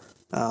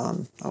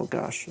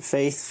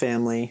 Faith,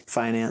 family,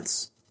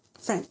 finance,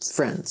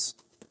 friends.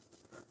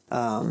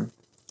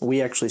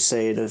 We actually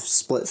say to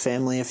split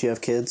family if you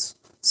have kids,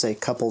 say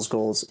couples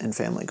goals and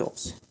family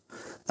goals.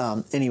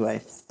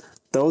 Anyway,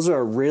 that's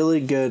a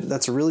really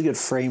good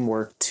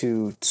framework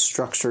to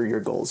structure your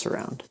goals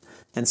around.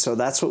 And so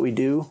that's what we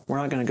do. We're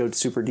not going to go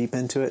super deep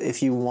into it.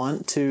 If you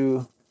want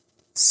to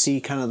see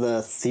kind of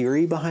the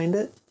theory behind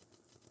it,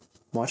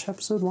 watch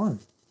episode 1.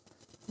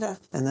 Yeah.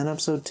 And then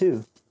episode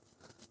 2.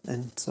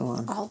 And so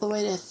on. All the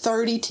way to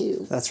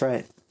 32. That's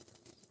right.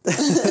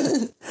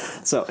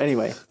 So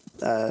anyway,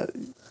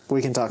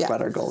 we can talk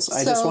about our goals.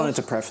 I just wanted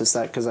to preface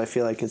that because I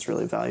feel like it's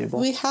really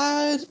valuable.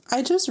 I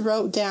just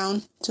wrote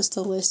down just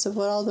a list of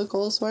what all the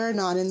goals were,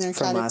 not in their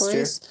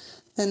categories.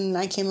 And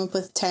I came up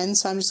with 10,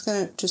 so I'm just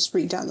going to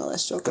read down the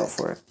list real quick. Go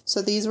for it.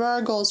 So these were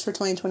our goals for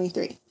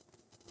 2023.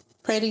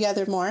 Pray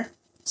together more.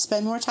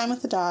 Spend more time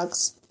with the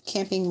dogs.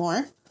 Camping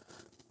more.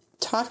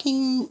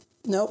 Taking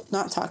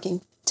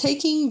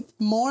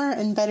more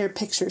and better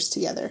pictures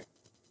together.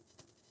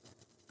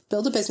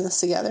 Build a business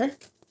together.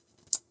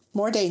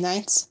 More date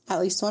nights,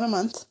 at least one a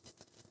month.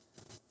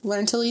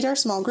 Learn to lead our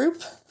small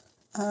group.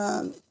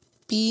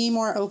 Be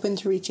more open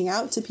to reaching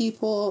out to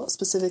people,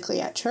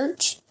 specifically at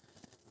church.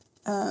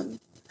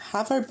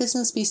 Have our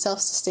business be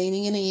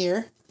self-sustaining in a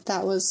year.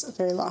 That was a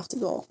very lofty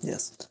goal.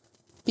 Yes.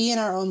 Be in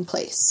our own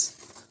place.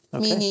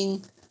 Okay.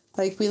 Meaning,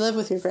 like, we live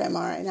with your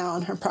grandma right now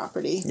on her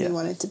property. Yep. We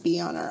wanted to be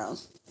on our own.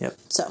 Yep.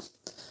 So,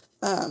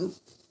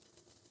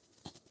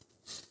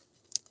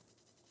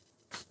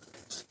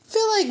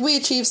 feel like we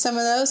achieved some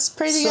of those.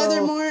 Pray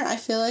together more. I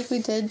feel like we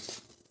did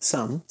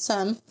Some.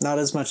 Some. Not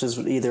as much as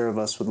either of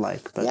us would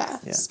like, but yeah.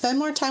 Spend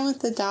more time with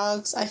the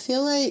dogs. I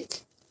feel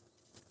like,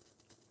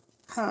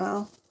 I don't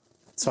know.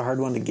 It's a hard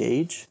one to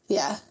gauge.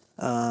 Yeah.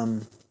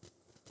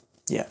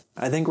 Yeah.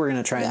 I think we're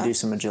going to try and do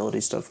some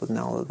agility stuff with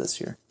Nala this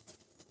year.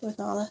 With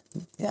Nala?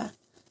 Yeah.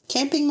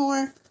 Camping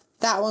more.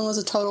 That one was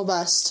a total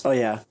bust. Oh,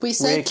 yeah. We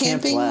said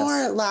camping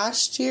more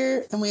last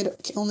year, and we'd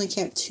only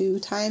camped 2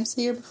 times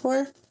the year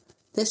before.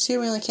 This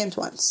year, we only camped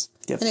once.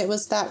 Yep. And it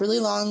was that really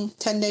long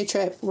 10-day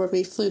trip where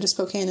we flew to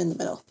Spokane in the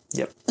middle.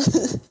 Yep.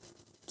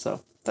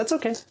 So, that's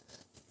okay.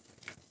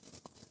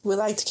 We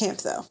like to camp,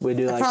 though. We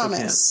do like to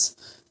camp.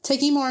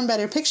 Taking more and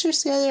better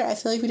pictures together, I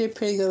feel like we did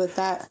pretty good with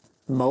that.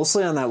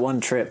 Mostly on that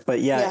one trip, but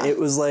it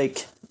was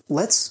like,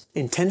 let's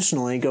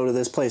intentionally go to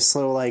this place.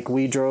 So, like,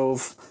 we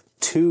drove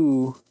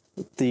to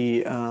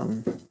the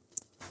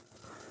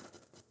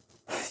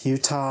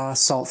Utah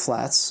Salt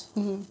Flats,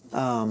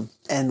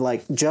 and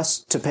like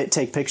just to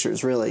take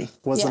pictures. Really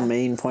was the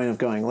main point of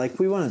going. Like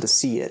we wanted to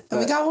see it. And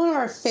we got one of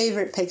our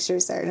favorite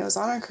pictures there, and it was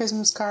on our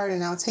Christmas card, and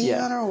now it's hanging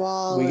on our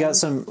wall. We get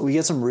some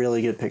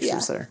really good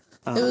pictures there.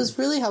 It was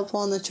really helpful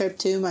on the trip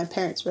too. My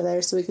parents were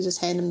there, so we could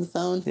just hand them the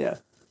phone. Yeah,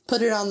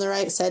 put it on the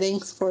right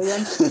settings for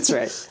them. That's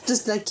right.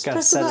 Just like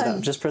gotta set it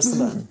up. Just press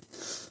the button.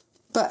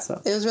 But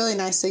it was really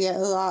nice to get a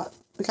lot.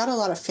 We got a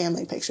lot of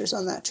family pictures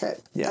on that trip.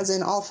 Yeah. As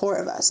in all 4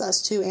 of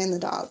us 2 and the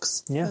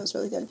dogs. Yeah. It was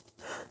really good.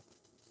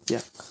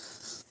 Yeah.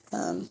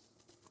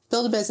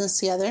 Build a business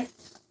together.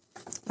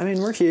 I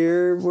mean, we're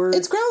here.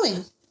 It's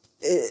growing.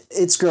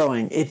 It's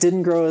growing. It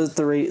didn't grow at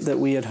the rate that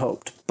we had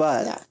hoped.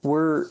 But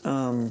we're...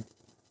 I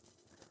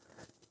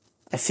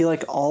feel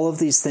like all of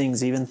these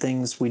things, even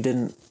things we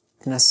didn't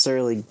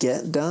necessarily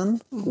get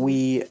done,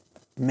 we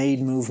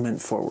made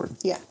movement forward.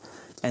 Yeah.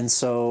 And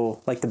so,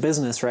 like the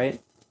business,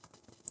 right?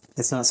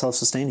 It's not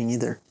self-sustaining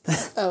either.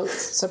 Oh,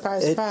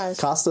 surprise, surprise.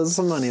 It cost us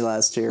some money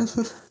last year.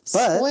 But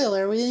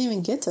spoiler, we didn't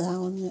even get to that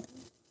one yet.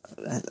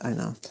 I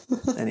know.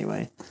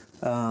 Anyway.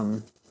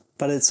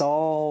 But it's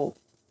all,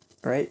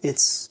 right?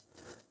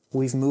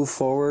 We've moved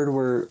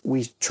forward.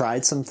 We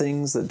tried some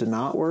things that did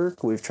not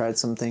work. We've tried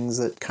some things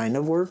that kind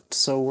of worked.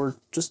 So we're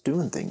just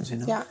doing things, you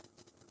know?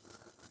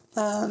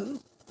 Yeah.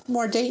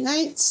 More date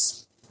nights.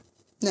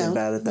 No, did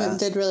bad at that. We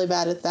did really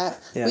bad at that.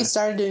 Yeah. We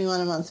started doing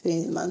one a month,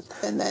 beginning of the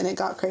month, and then it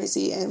got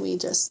crazy, and we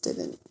just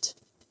didn't.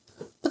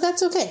 But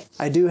that's okay.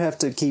 I do have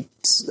to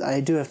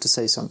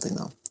say something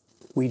though.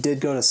 We did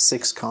go to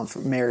 6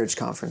 marriage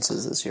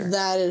conferences this year.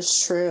 That is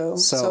true.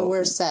 So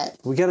we're set.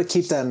 We got to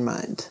keep that in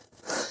mind.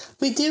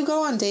 We do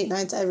go on date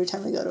nights every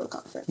time we go to a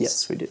conference.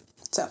 Yes, we do.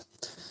 So,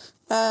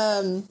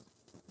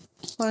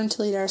 learn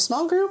to lead our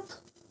small group.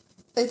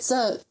 It's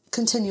a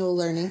continual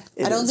learning.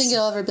 I don't think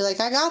it'll ever be like,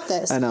 I got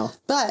this. I know.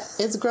 But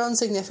it's grown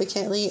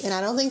significantly, and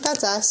I don't think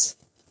that's us.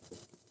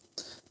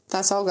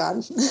 That's all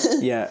God.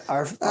 Yeah,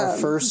 our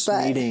first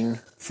meeting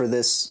for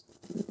this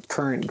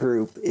current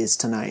group is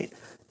tonight,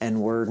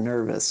 and we're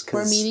nervous.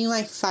 We're meeting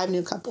like 5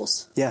 new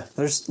couples. Yeah,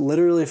 there's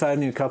literally 5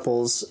 new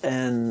couples,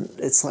 and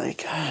it's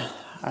like,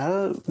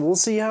 we'll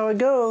see how it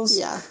goes.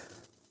 Yeah.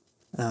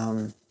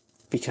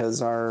 Because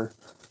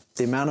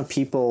the amount of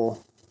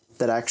people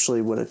that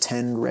actually would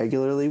attend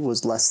regularly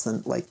was less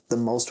than, like, the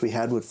most we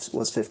had was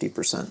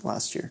 50%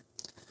 last year.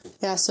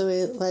 Yeah, so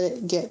we let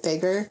it get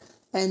bigger,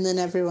 and then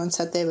everyone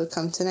said they would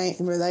come tonight,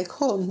 and we're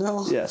like, oh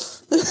no.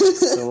 Yes.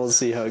 So we'll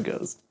see how it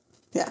goes.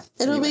 Yeah,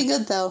 it'll be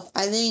good though.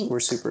 I think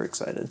we're super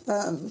excited.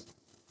 I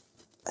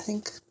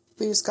think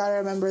we just gotta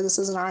remember this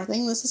isn't our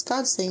thing, this is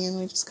God's thing, and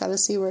we just gotta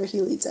see where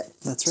He leads it.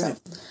 That's right.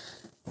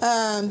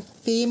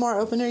 Be more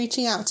open to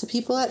reaching out to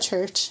people at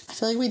church. I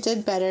feel like we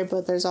did better,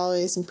 but there's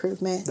always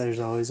improvement.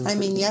 I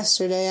mean,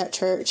 yesterday at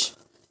church,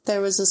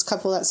 there was this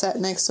couple that sat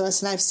next to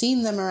us, and I've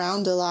seen them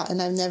around a lot,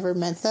 and I've never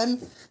met them.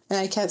 And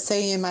I kept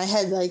saying in my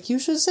head, like, you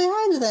should say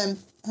hi to them.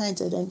 And I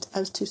didn't. I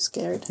was too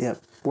scared.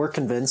 Yep. We're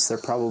convinced they're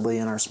probably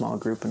in our small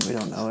group, and we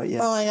don't know it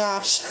yet. Oh my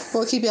gosh.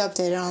 We'll keep you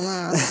updated on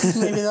that.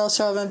 Maybe they'll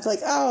show up and be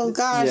like, oh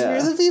gosh,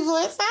 here's the people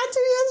I sat to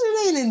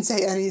yesterday and didn't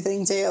say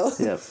anything to.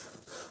 Yep.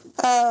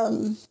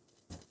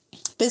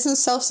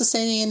 Business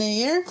self-sustaining in a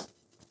year?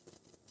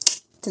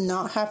 Did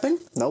not happen.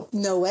 Nope.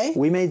 No way.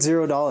 We made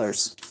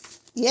 $0.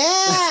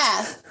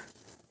 Yeah!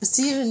 It's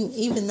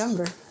even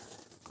number.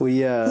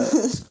 We, yeah,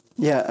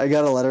 I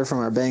got a letter from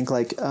our bank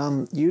like,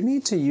 you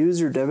need to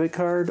use your debit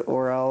card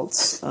or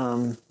else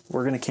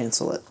we're going to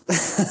cancel it.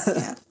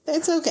 Yeah,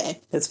 it's okay.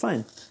 It's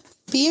fine.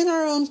 Be in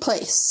our own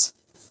place.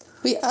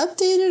 We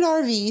updated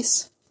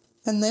RVs,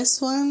 and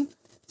this one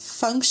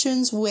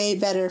functions way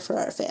better for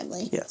our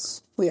family.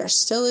 Yes. We are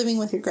still living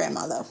with your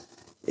grandma, though.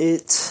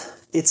 It's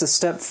a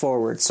step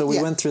forward. So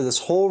we went through this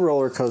whole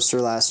roller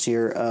coaster last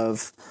year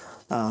of,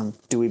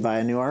 do we buy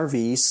a new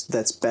RV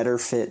that's better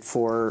fit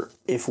for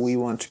if we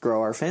want to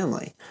grow our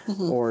family?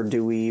 Mm-hmm. Or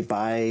do we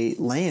buy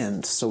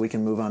land so we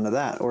can move on to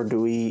that? Or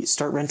do we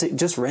start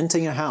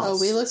renting a house? Oh,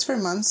 we looked for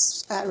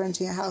months at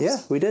renting a house.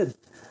 Yeah, we did.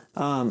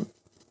 And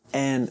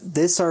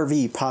this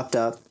RV popped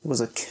up,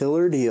 was a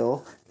killer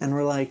deal, and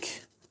we're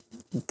like,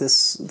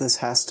 this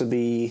has to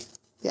be...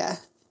 Yeah.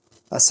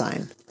 a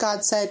sign.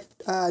 God said,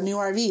 new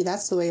RV,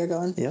 that's the way you're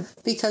going. Yep.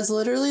 Because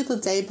literally the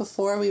day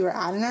before we were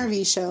at an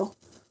RV show,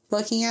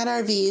 looking at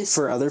RVs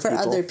For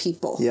other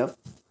people. Yep.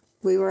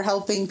 We were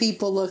helping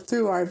people look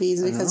through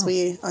RVs because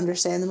we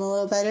understand them a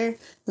little better.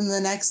 And the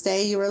next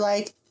day you were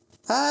like,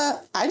 I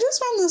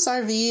just found this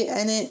RV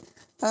and it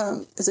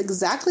is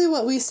exactly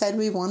what we said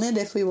we wanted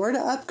if we were to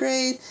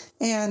upgrade.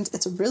 And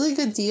it's a really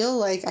good deal.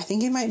 Like, I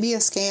think it might be a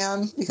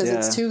scam because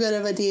it's too good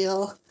of a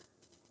deal.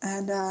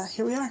 And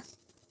here we are.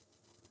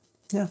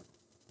 Yeah.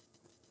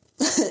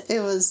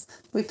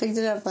 We picked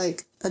it up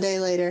like a day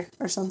later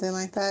or something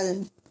like that.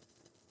 And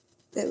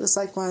it was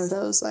like one of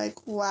those,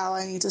 like, wow,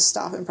 I need to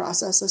stop and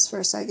process this for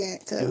a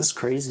second. It was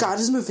crazy. God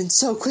is moving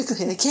so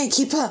quickly, I can't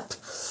keep up.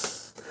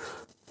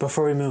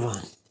 Before we move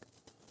on,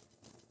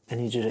 I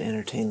need you to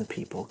entertain the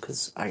people,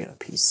 because I got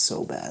to pee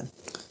so bad.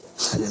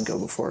 I didn't go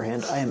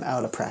beforehand. I am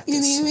out of practice.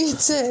 You need me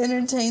to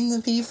entertain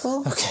the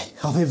people? Okay,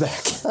 I'll be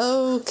back.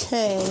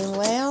 Okay,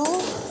 well,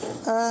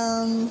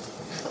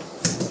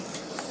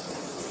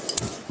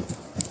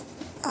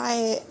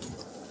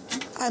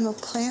 I'm a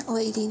plant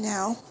lady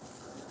now.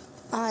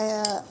 I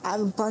have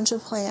a bunch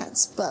of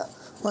plants, but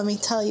let me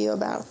tell you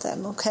about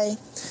them, okay?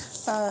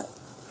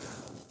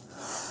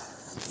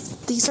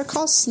 These are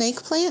called snake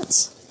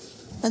plants,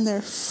 and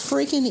they're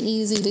freaking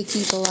easy to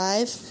keep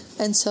alive.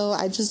 And so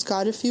I just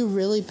got a few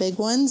really big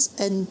ones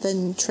and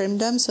then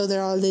trimmed them so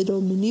they're all little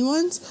mini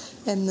ones.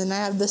 And then I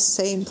have the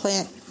same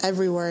plant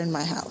everywhere in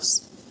my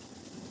house.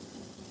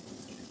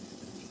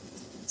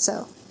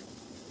 So,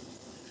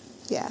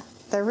 yeah,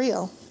 they're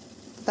real.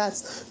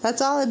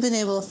 That's all I've been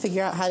able to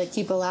figure out how to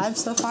keep alive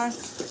so far.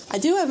 I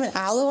do have an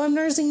aloe I'm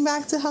nursing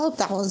back to health.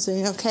 That one's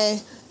doing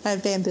okay. I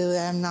have bamboo and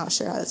I'm not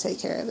sure how to take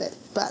care of it.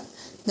 But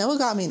Noah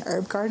got me an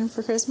herb garden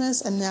for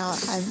Christmas, and now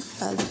I'm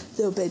a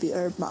little baby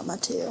herb mama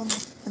too.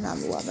 And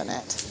I'm loving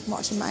it. I'm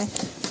watching my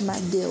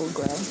dill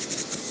grow.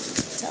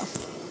 So,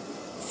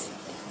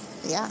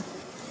 yeah.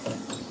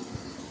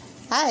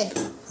 Hi.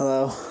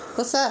 Hello.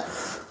 What's up?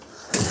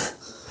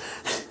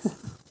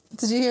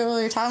 Did you hear what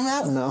we were talking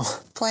about? No.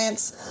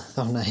 Plants.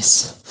 Oh,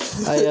 nice.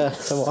 I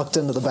walked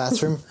into the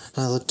bathroom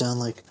and I looked down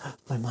like,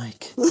 my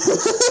mic.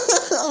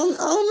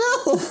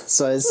 oh no.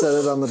 So I set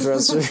it on the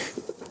dresser.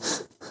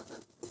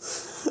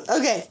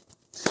 Okay.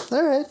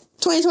 All right.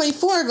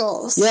 2024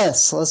 goals.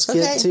 Yes, let's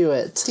get to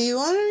it. Do you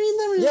want to read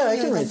them? Or yeah, I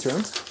can read through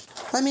them.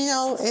 Let me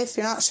know if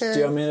you're not sure. Do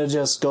you want me to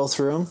just go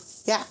through them?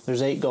 Yeah.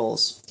 There's 8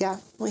 goals. Yeah,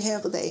 we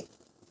have with 8.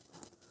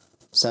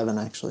 7,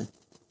 actually.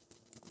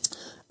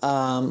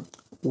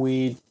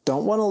 We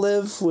don't want to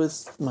live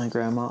with my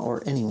grandma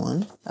or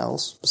anyone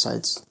else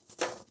besides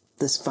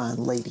this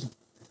fine lady.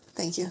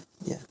 Thank you.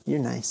 Yeah, you're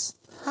nice.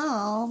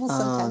 Oh, well,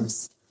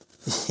 sometimes.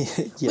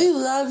 Yeah. We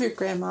love your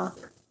grandma,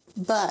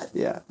 but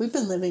yeah, we've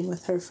been living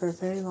with her for a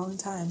very long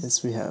time.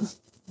 Yes, we have.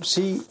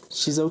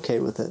 She's okay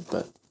with it,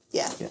 but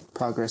yeah,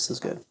 progress is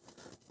good.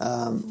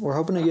 We're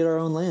hoping to get our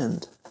own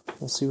land.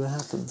 We'll see what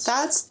happens.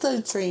 That's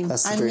the dream.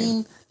 That's the dream. I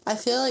mean, I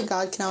feel like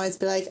God can always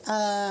be like,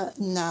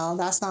 no,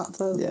 that's not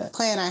the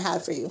plan I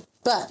had for you.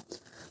 But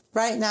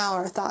right now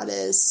our thought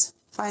is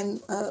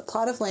find a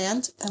plot of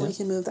land and we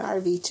can move the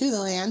RV to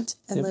the land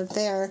and live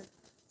there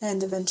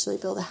and eventually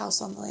build a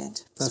house on the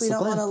land. That's so we don't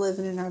plan. want to live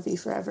in an RV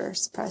forever.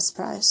 Surprise,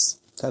 surprise.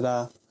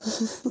 Ta-da.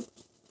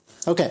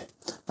 Okay.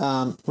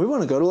 We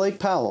want to go to Lake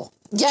Powell.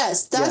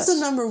 Yes, that's the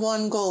number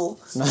one goal.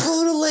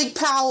 Go to Lake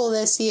Powell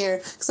this year.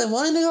 Because I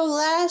wanted to go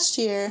last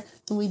year,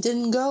 and we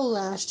didn't go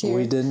last year.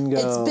 We didn't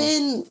go.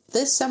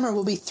 This summer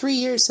will be 3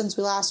 years since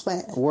we last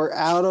went. We're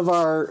out of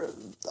our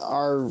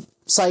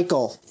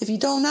cycle. If you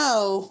don't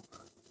know,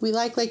 we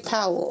like Lake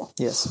Powell.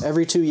 Yes,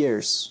 every 2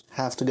 years.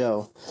 Have to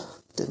go.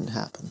 Didn't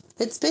happen.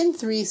 It's been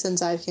 3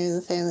 since I've came to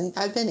the family.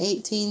 I've been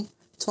 18,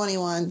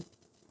 21.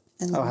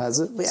 And has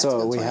it? We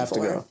have to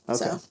go. Okay.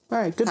 So all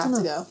right, good to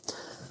know. Have to go.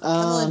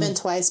 I've only been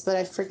twice, but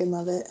I freaking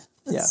love it.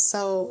 It's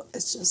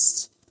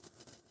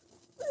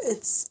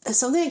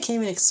something I can't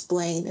even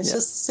explain. It's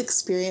just this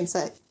experience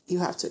that you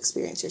have to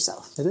experience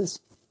yourself. It is.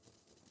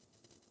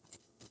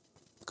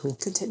 Cool.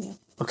 Continue.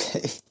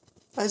 Okay.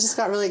 I just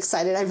got really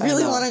excited. I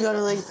really want to go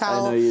to Lake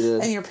Powell. I know you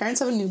did. And your parents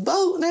have a new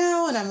boat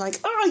now, and I'm like,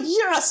 oh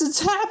yes, it's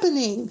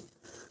happening.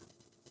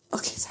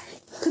 Okay, sorry.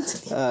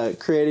 Continue.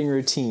 Creating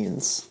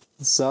routines.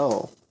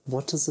 So,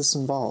 what does this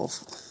involve?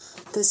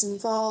 This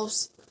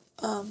involves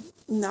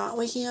not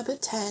waking up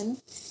at 10.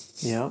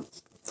 Yep.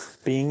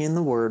 Being in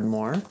the Word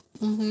more.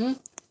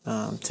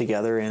 Mm-hmm.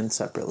 Together and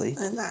separately.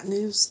 And that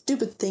new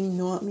stupid thing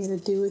you want me to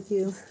do with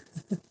you.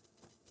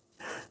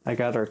 I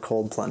got our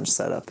cold plunge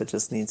set up. It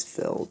just needs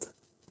filled.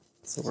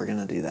 So we're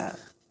going to do that.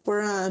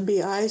 We're going to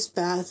be ice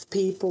bath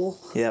people.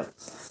 Yep.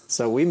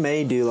 So we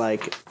may do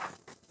like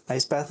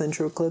ice bath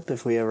intro clip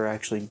if we ever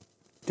actually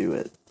do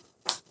it.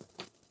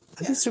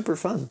 That'd be super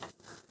fun.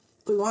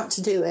 We want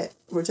to do it.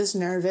 We're just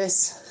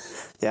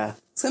nervous. Yeah.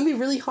 It's going to be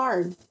really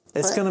hard.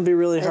 It's going to be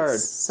really hard.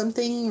 It's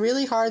something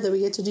really hard that we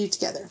get to do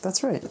together.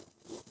 That's right.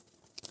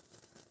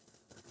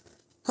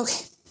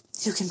 Okay.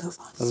 You can move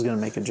on. I was going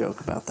to make a joke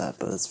about that,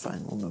 but it's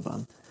fine. We'll move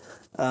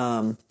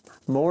on.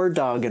 More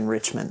dog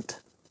enrichment.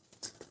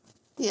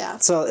 Yeah.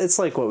 So it's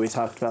like what we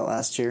talked about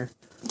last year.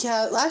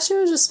 Yeah, last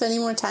year was just spending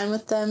more time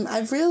with them.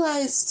 I've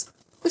realized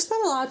we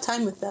spend a lot of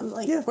time with them.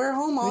 Like, we're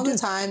home all the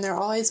time. They're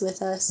always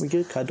with us. We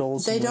get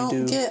cuddles. They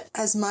don't get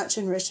as much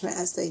enrichment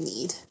as they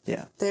need.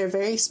 Yeah. They're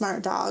very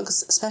smart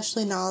dogs,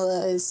 especially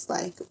Nala is,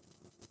 like,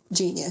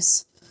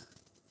 genius.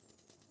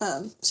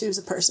 She was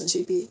a person,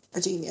 she'd be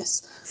a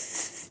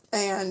genius.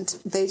 And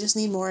they just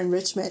need more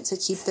enrichment to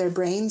keep their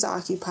brains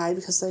occupied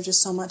because they're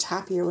just so much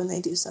happier when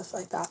they do stuff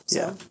like that.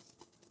 So.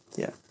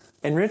 Yeah.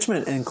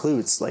 Enrichment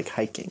includes, like,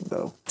 hiking,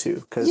 though,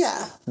 too. Because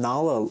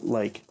Nala,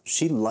 like,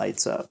 she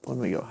lights up when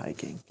we go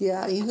hiking.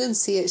 Yeah, you can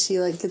see it.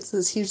 She, like, gets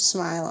this huge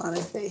smile on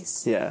her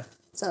face. Yeah.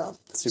 So,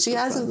 she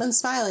hasn't been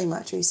smiling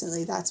much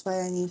recently. That's why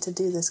I need to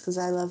do this, because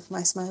I love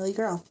my smiley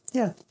girl.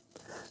 Yeah.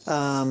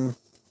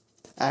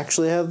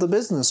 Actually have the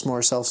business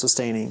more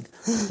self-sustaining,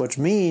 which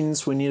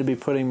means we need to be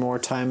putting more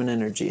time and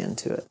energy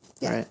into it,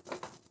 right?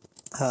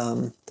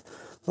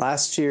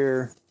 Last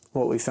year,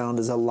 what we found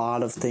is a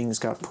lot of things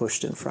got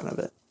pushed in front of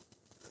it.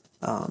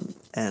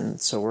 And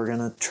so we're going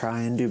to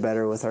try and do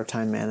better with our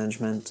time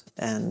management,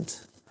 and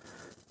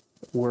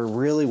we're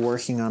really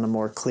working on a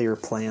more clear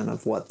plan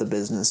of what the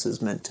business is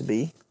meant to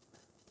be.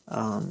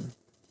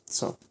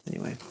 So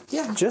anyway,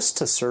 just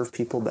to serve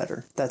people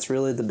better. That's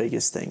really the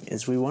biggest thing,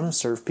 is we want to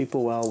serve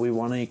people well. We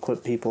want to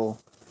equip people,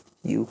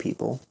 you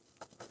people,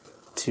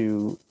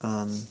 to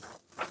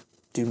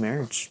do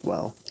marriage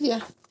well.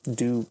 Yeah.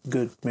 Do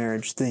good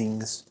marriage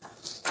things.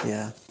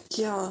 Yeah.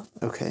 Yeah.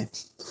 Okay.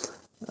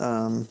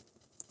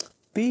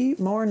 Be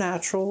more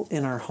natural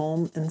in our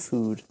home and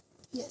food.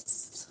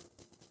 Yes.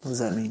 What does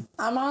that mean?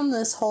 I'm on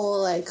this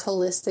whole, like,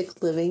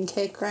 holistic living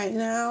kick right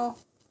now.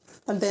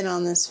 I've been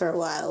on this for a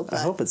while, but...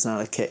 I hope it's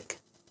not a kick.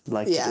 I'd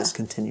like to just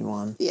continue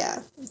on.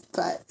 Yeah,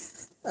 but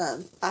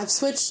I've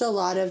switched a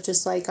lot of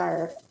just, like,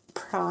 our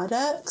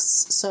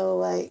products. So,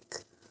 like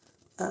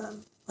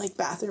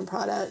bathroom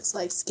products,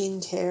 like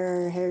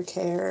skincare, hair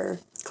care.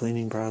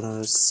 Cleaning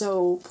products.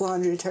 Soap,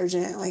 laundry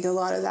detergent. Like, a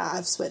lot of that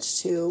I've switched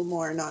to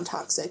more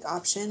non-toxic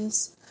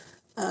options.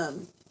 I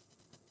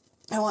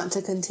want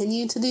to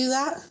continue to do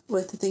that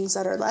with the things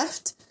that are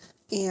left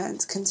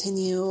and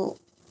continue...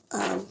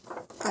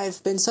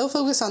 I've been so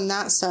focused on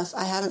that stuff,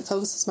 I haven't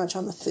focused as much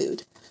on the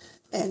food.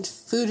 And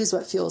food is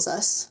what fuels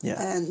us. Yeah.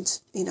 And,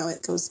 you know,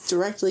 it goes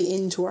directly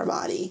into our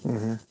body.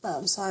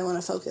 Mm-hmm. So I want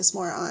to focus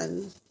more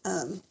on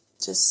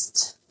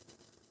just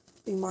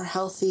being more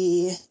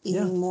healthy,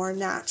 eating more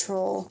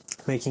natural.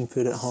 Making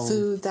food at home.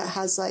 Food that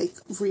has, like,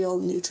 real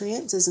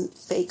nutrients, isn't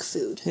fake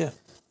food. Yeah.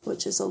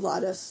 Which is a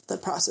lot of the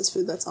processed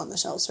food that's on the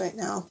shelves right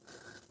now.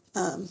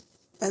 And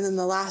then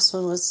the last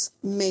one was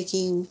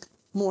making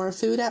more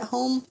food at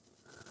home.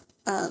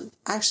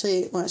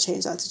 Actually, I want to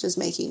change that to just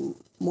making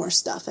more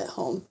stuff at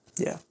home.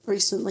 Yeah.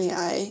 Recently,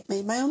 I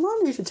made my own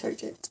laundry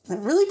detergent.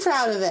 I'm really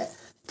proud of it,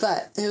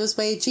 but it was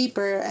way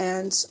cheaper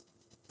and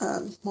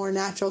more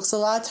natural. So a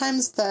lot of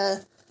times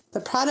the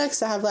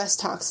products that have less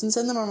toxins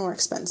in them are more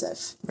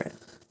expensive. Right.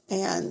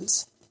 And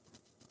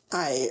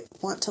I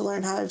want to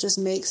learn how to just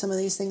make some of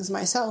these things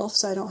myself,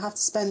 so I don't have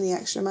to spend the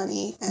extra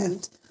money,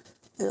 and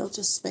it'll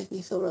just make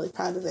me feel really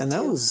proud of it. And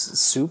that was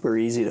super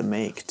easy to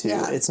make, too.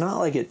 Yeah. It's not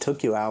like it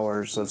took you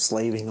hours of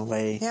slaving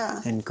away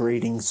and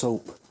grating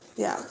soap.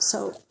 Yeah,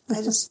 so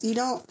you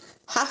don't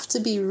have to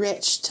be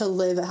rich to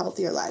live a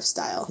healthier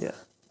lifestyle. Yeah.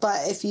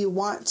 But if you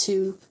want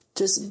to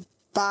just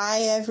buy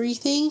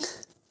everything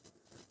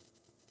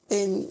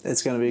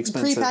it's going to be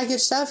expensive. Prepackaged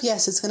stuff,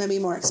 yes, it's going to be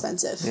more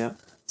expensive. Yeah.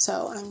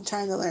 So I'm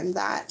trying to learn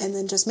that. And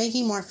then just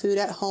making more food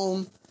at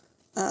home.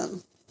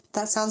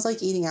 That sounds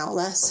like eating out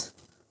less.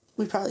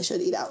 We probably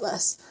should eat out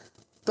less.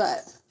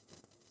 But,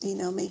 you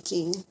know,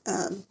 making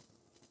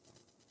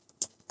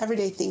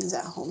everyday things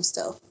at home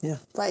still. Yeah.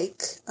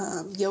 Like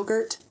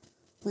yogurt.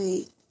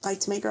 We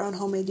like to make our own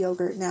homemade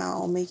yogurt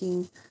now.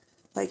 Making,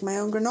 like, my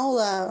own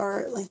granola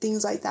or, like,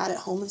 things like that at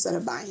home instead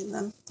of buying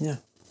them. Yeah.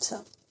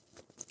 So.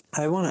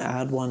 I want to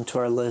add one to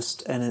our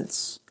list, and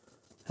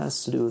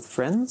has to do with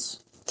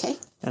friends. Okay.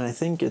 And I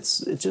think it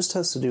just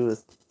has to do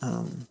with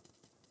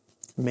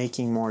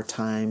making more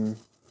time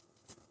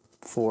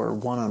for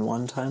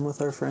one-on-one time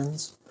with our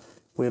friends.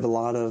 We have a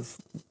lot of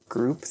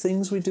group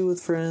things we do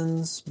with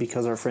friends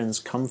because our friends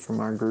come from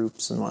our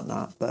groups and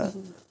whatnot, but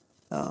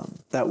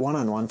that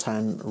one-on-one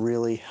time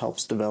really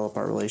helps develop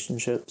our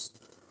relationships,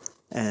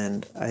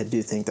 and I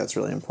do think that's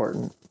really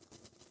important.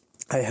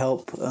 I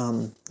help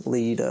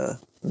lead a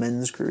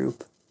men's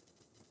group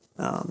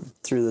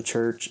through the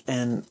church,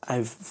 and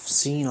I've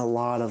seen a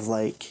lot of,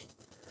 like,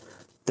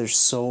 there's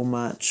so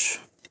much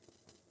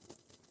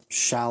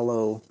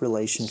shallow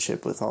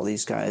relationship with all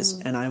these guys,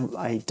 and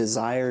I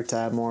desire to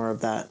have more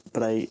of that,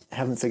 but I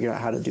haven't figured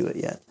out how to do it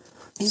yet.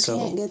 You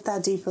can't get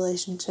that deep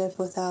relationship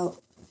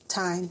without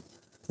time.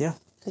 Yeah.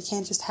 It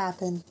can't just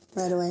happen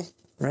right away.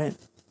 Right.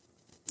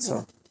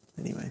 So,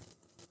 anyway,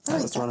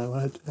 that's what I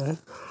wanted to add.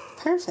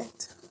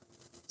 Perfect.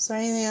 Is there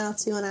anything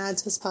else you want to add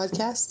to this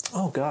podcast?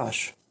 Oh,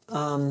 gosh.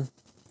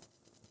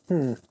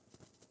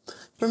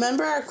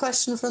 Remember our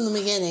question from the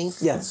beginning?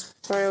 Yes.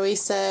 Where we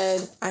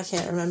said, I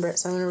can't remember it,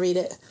 so I'm going to read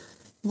it.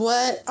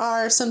 What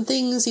are some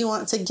things you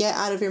want to get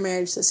out of your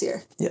marriage this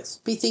year? Yes.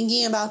 Be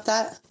thinking about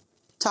that.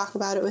 Talk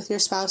about it with your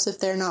spouse if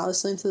they're not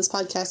listening to this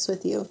podcast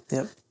with you.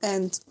 Yep.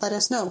 And let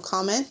us know.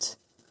 Comment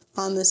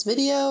on this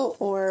video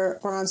or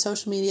on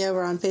social media.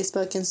 We're on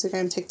Facebook,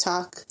 Instagram,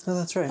 TikTok. Oh,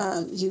 that's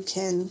right. You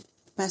can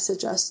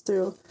message us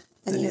through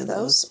any of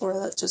those,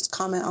 or just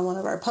comment on one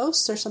of our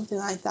posts or something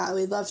like that.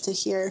 We'd love to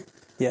hear.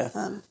 Yeah.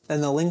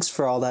 And the links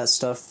for all that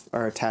stuff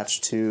are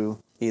attached to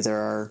either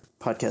our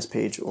podcast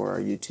page or our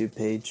YouTube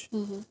page.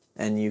 Mm-hmm.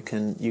 And you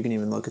can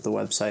even look at the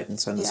website and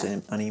send us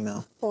an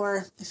email.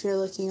 Or if you're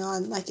looking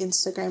on like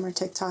Instagram or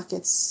TikTok,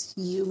 it's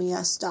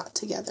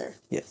youmeus.together.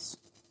 Yes.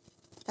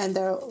 And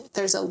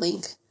there's a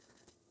link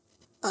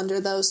under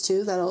those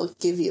too that'll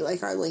give you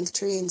like our link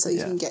tree, and so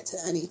you can get to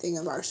anything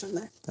of ours from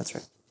there. That's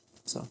right.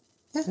 So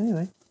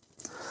anyway,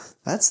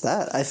 that's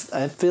that.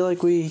 I feel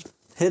like we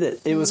hit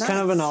it. It was kind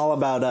of an all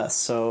about us.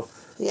 So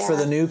for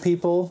the new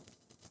people,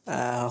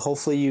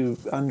 hopefully you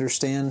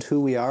understand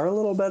who we are a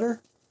little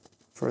better.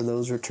 For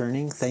those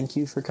returning, thank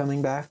you for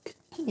coming back.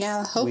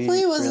 Yeah,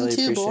 hopefully it wasn't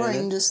too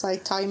boring, just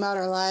like talking about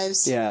our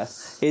lives. Yeah,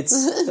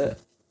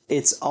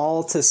 it's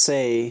all to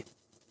say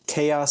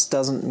chaos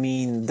doesn't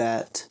mean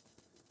that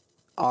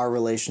our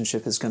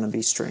relationship is going to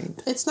be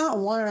strained. It's not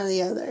one or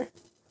the other.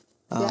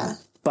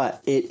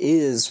 But it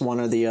is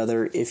one or the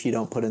other if you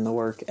don't put in the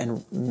work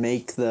and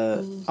make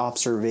the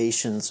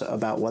observations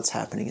about what's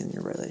happening in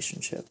your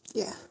relationship.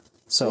 Yeah.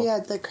 So we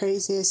had the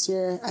craziest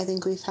year I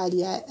think we've had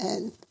yet,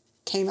 and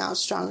came out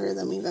stronger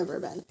than we've ever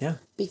been. Yeah.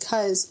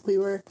 Because we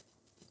were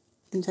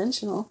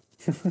intentional.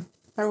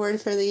 Our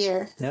word for the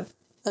year. Yep.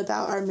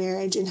 About our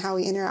marriage and how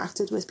we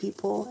interacted with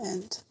people,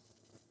 and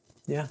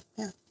yeah.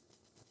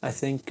 I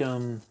think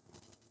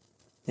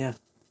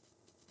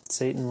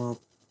Satan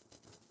will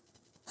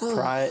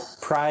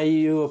pry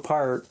you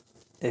apart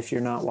if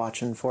you're not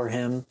watching for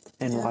him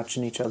and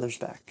watching each other's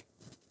back.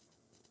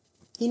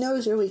 He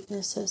knows your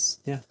weaknesses.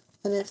 Yeah.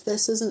 And if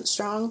this isn't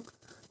strong,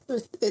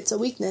 it's a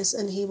weakness,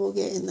 and he will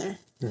get in there.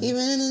 Mm-hmm. Even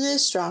when it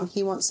is strong,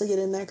 he wants to get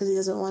in there because he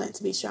doesn't want it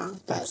to be strong.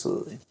 But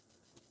absolutely.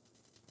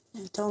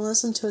 Don't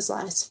listen to his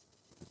lies.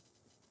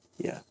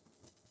 Yeah.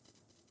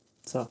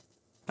 So,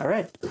 all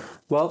right.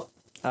 Well,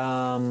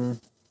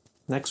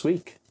 next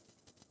week,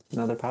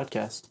 another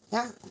podcast.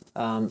 Yeah.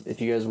 If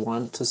you guys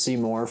want to see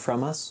more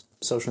from us,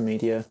 social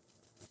media,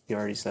 you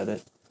already said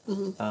it.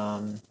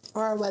 Mm-hmm.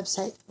 Or our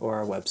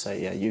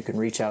website. Yeah. You can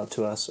reach out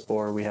to us,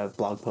 or we have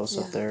blog posts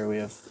up there.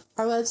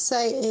 Our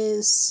website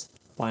is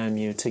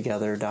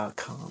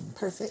ymutogether.com.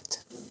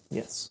 Perfect.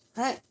 Yes.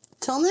 All right.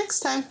 Till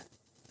next time.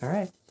 All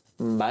right.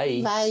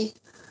 Bye. Bye.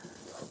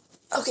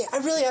 Okay, I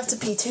really have to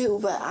pee too,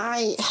 but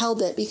I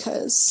held it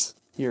because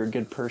you're a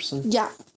good person. Yeah.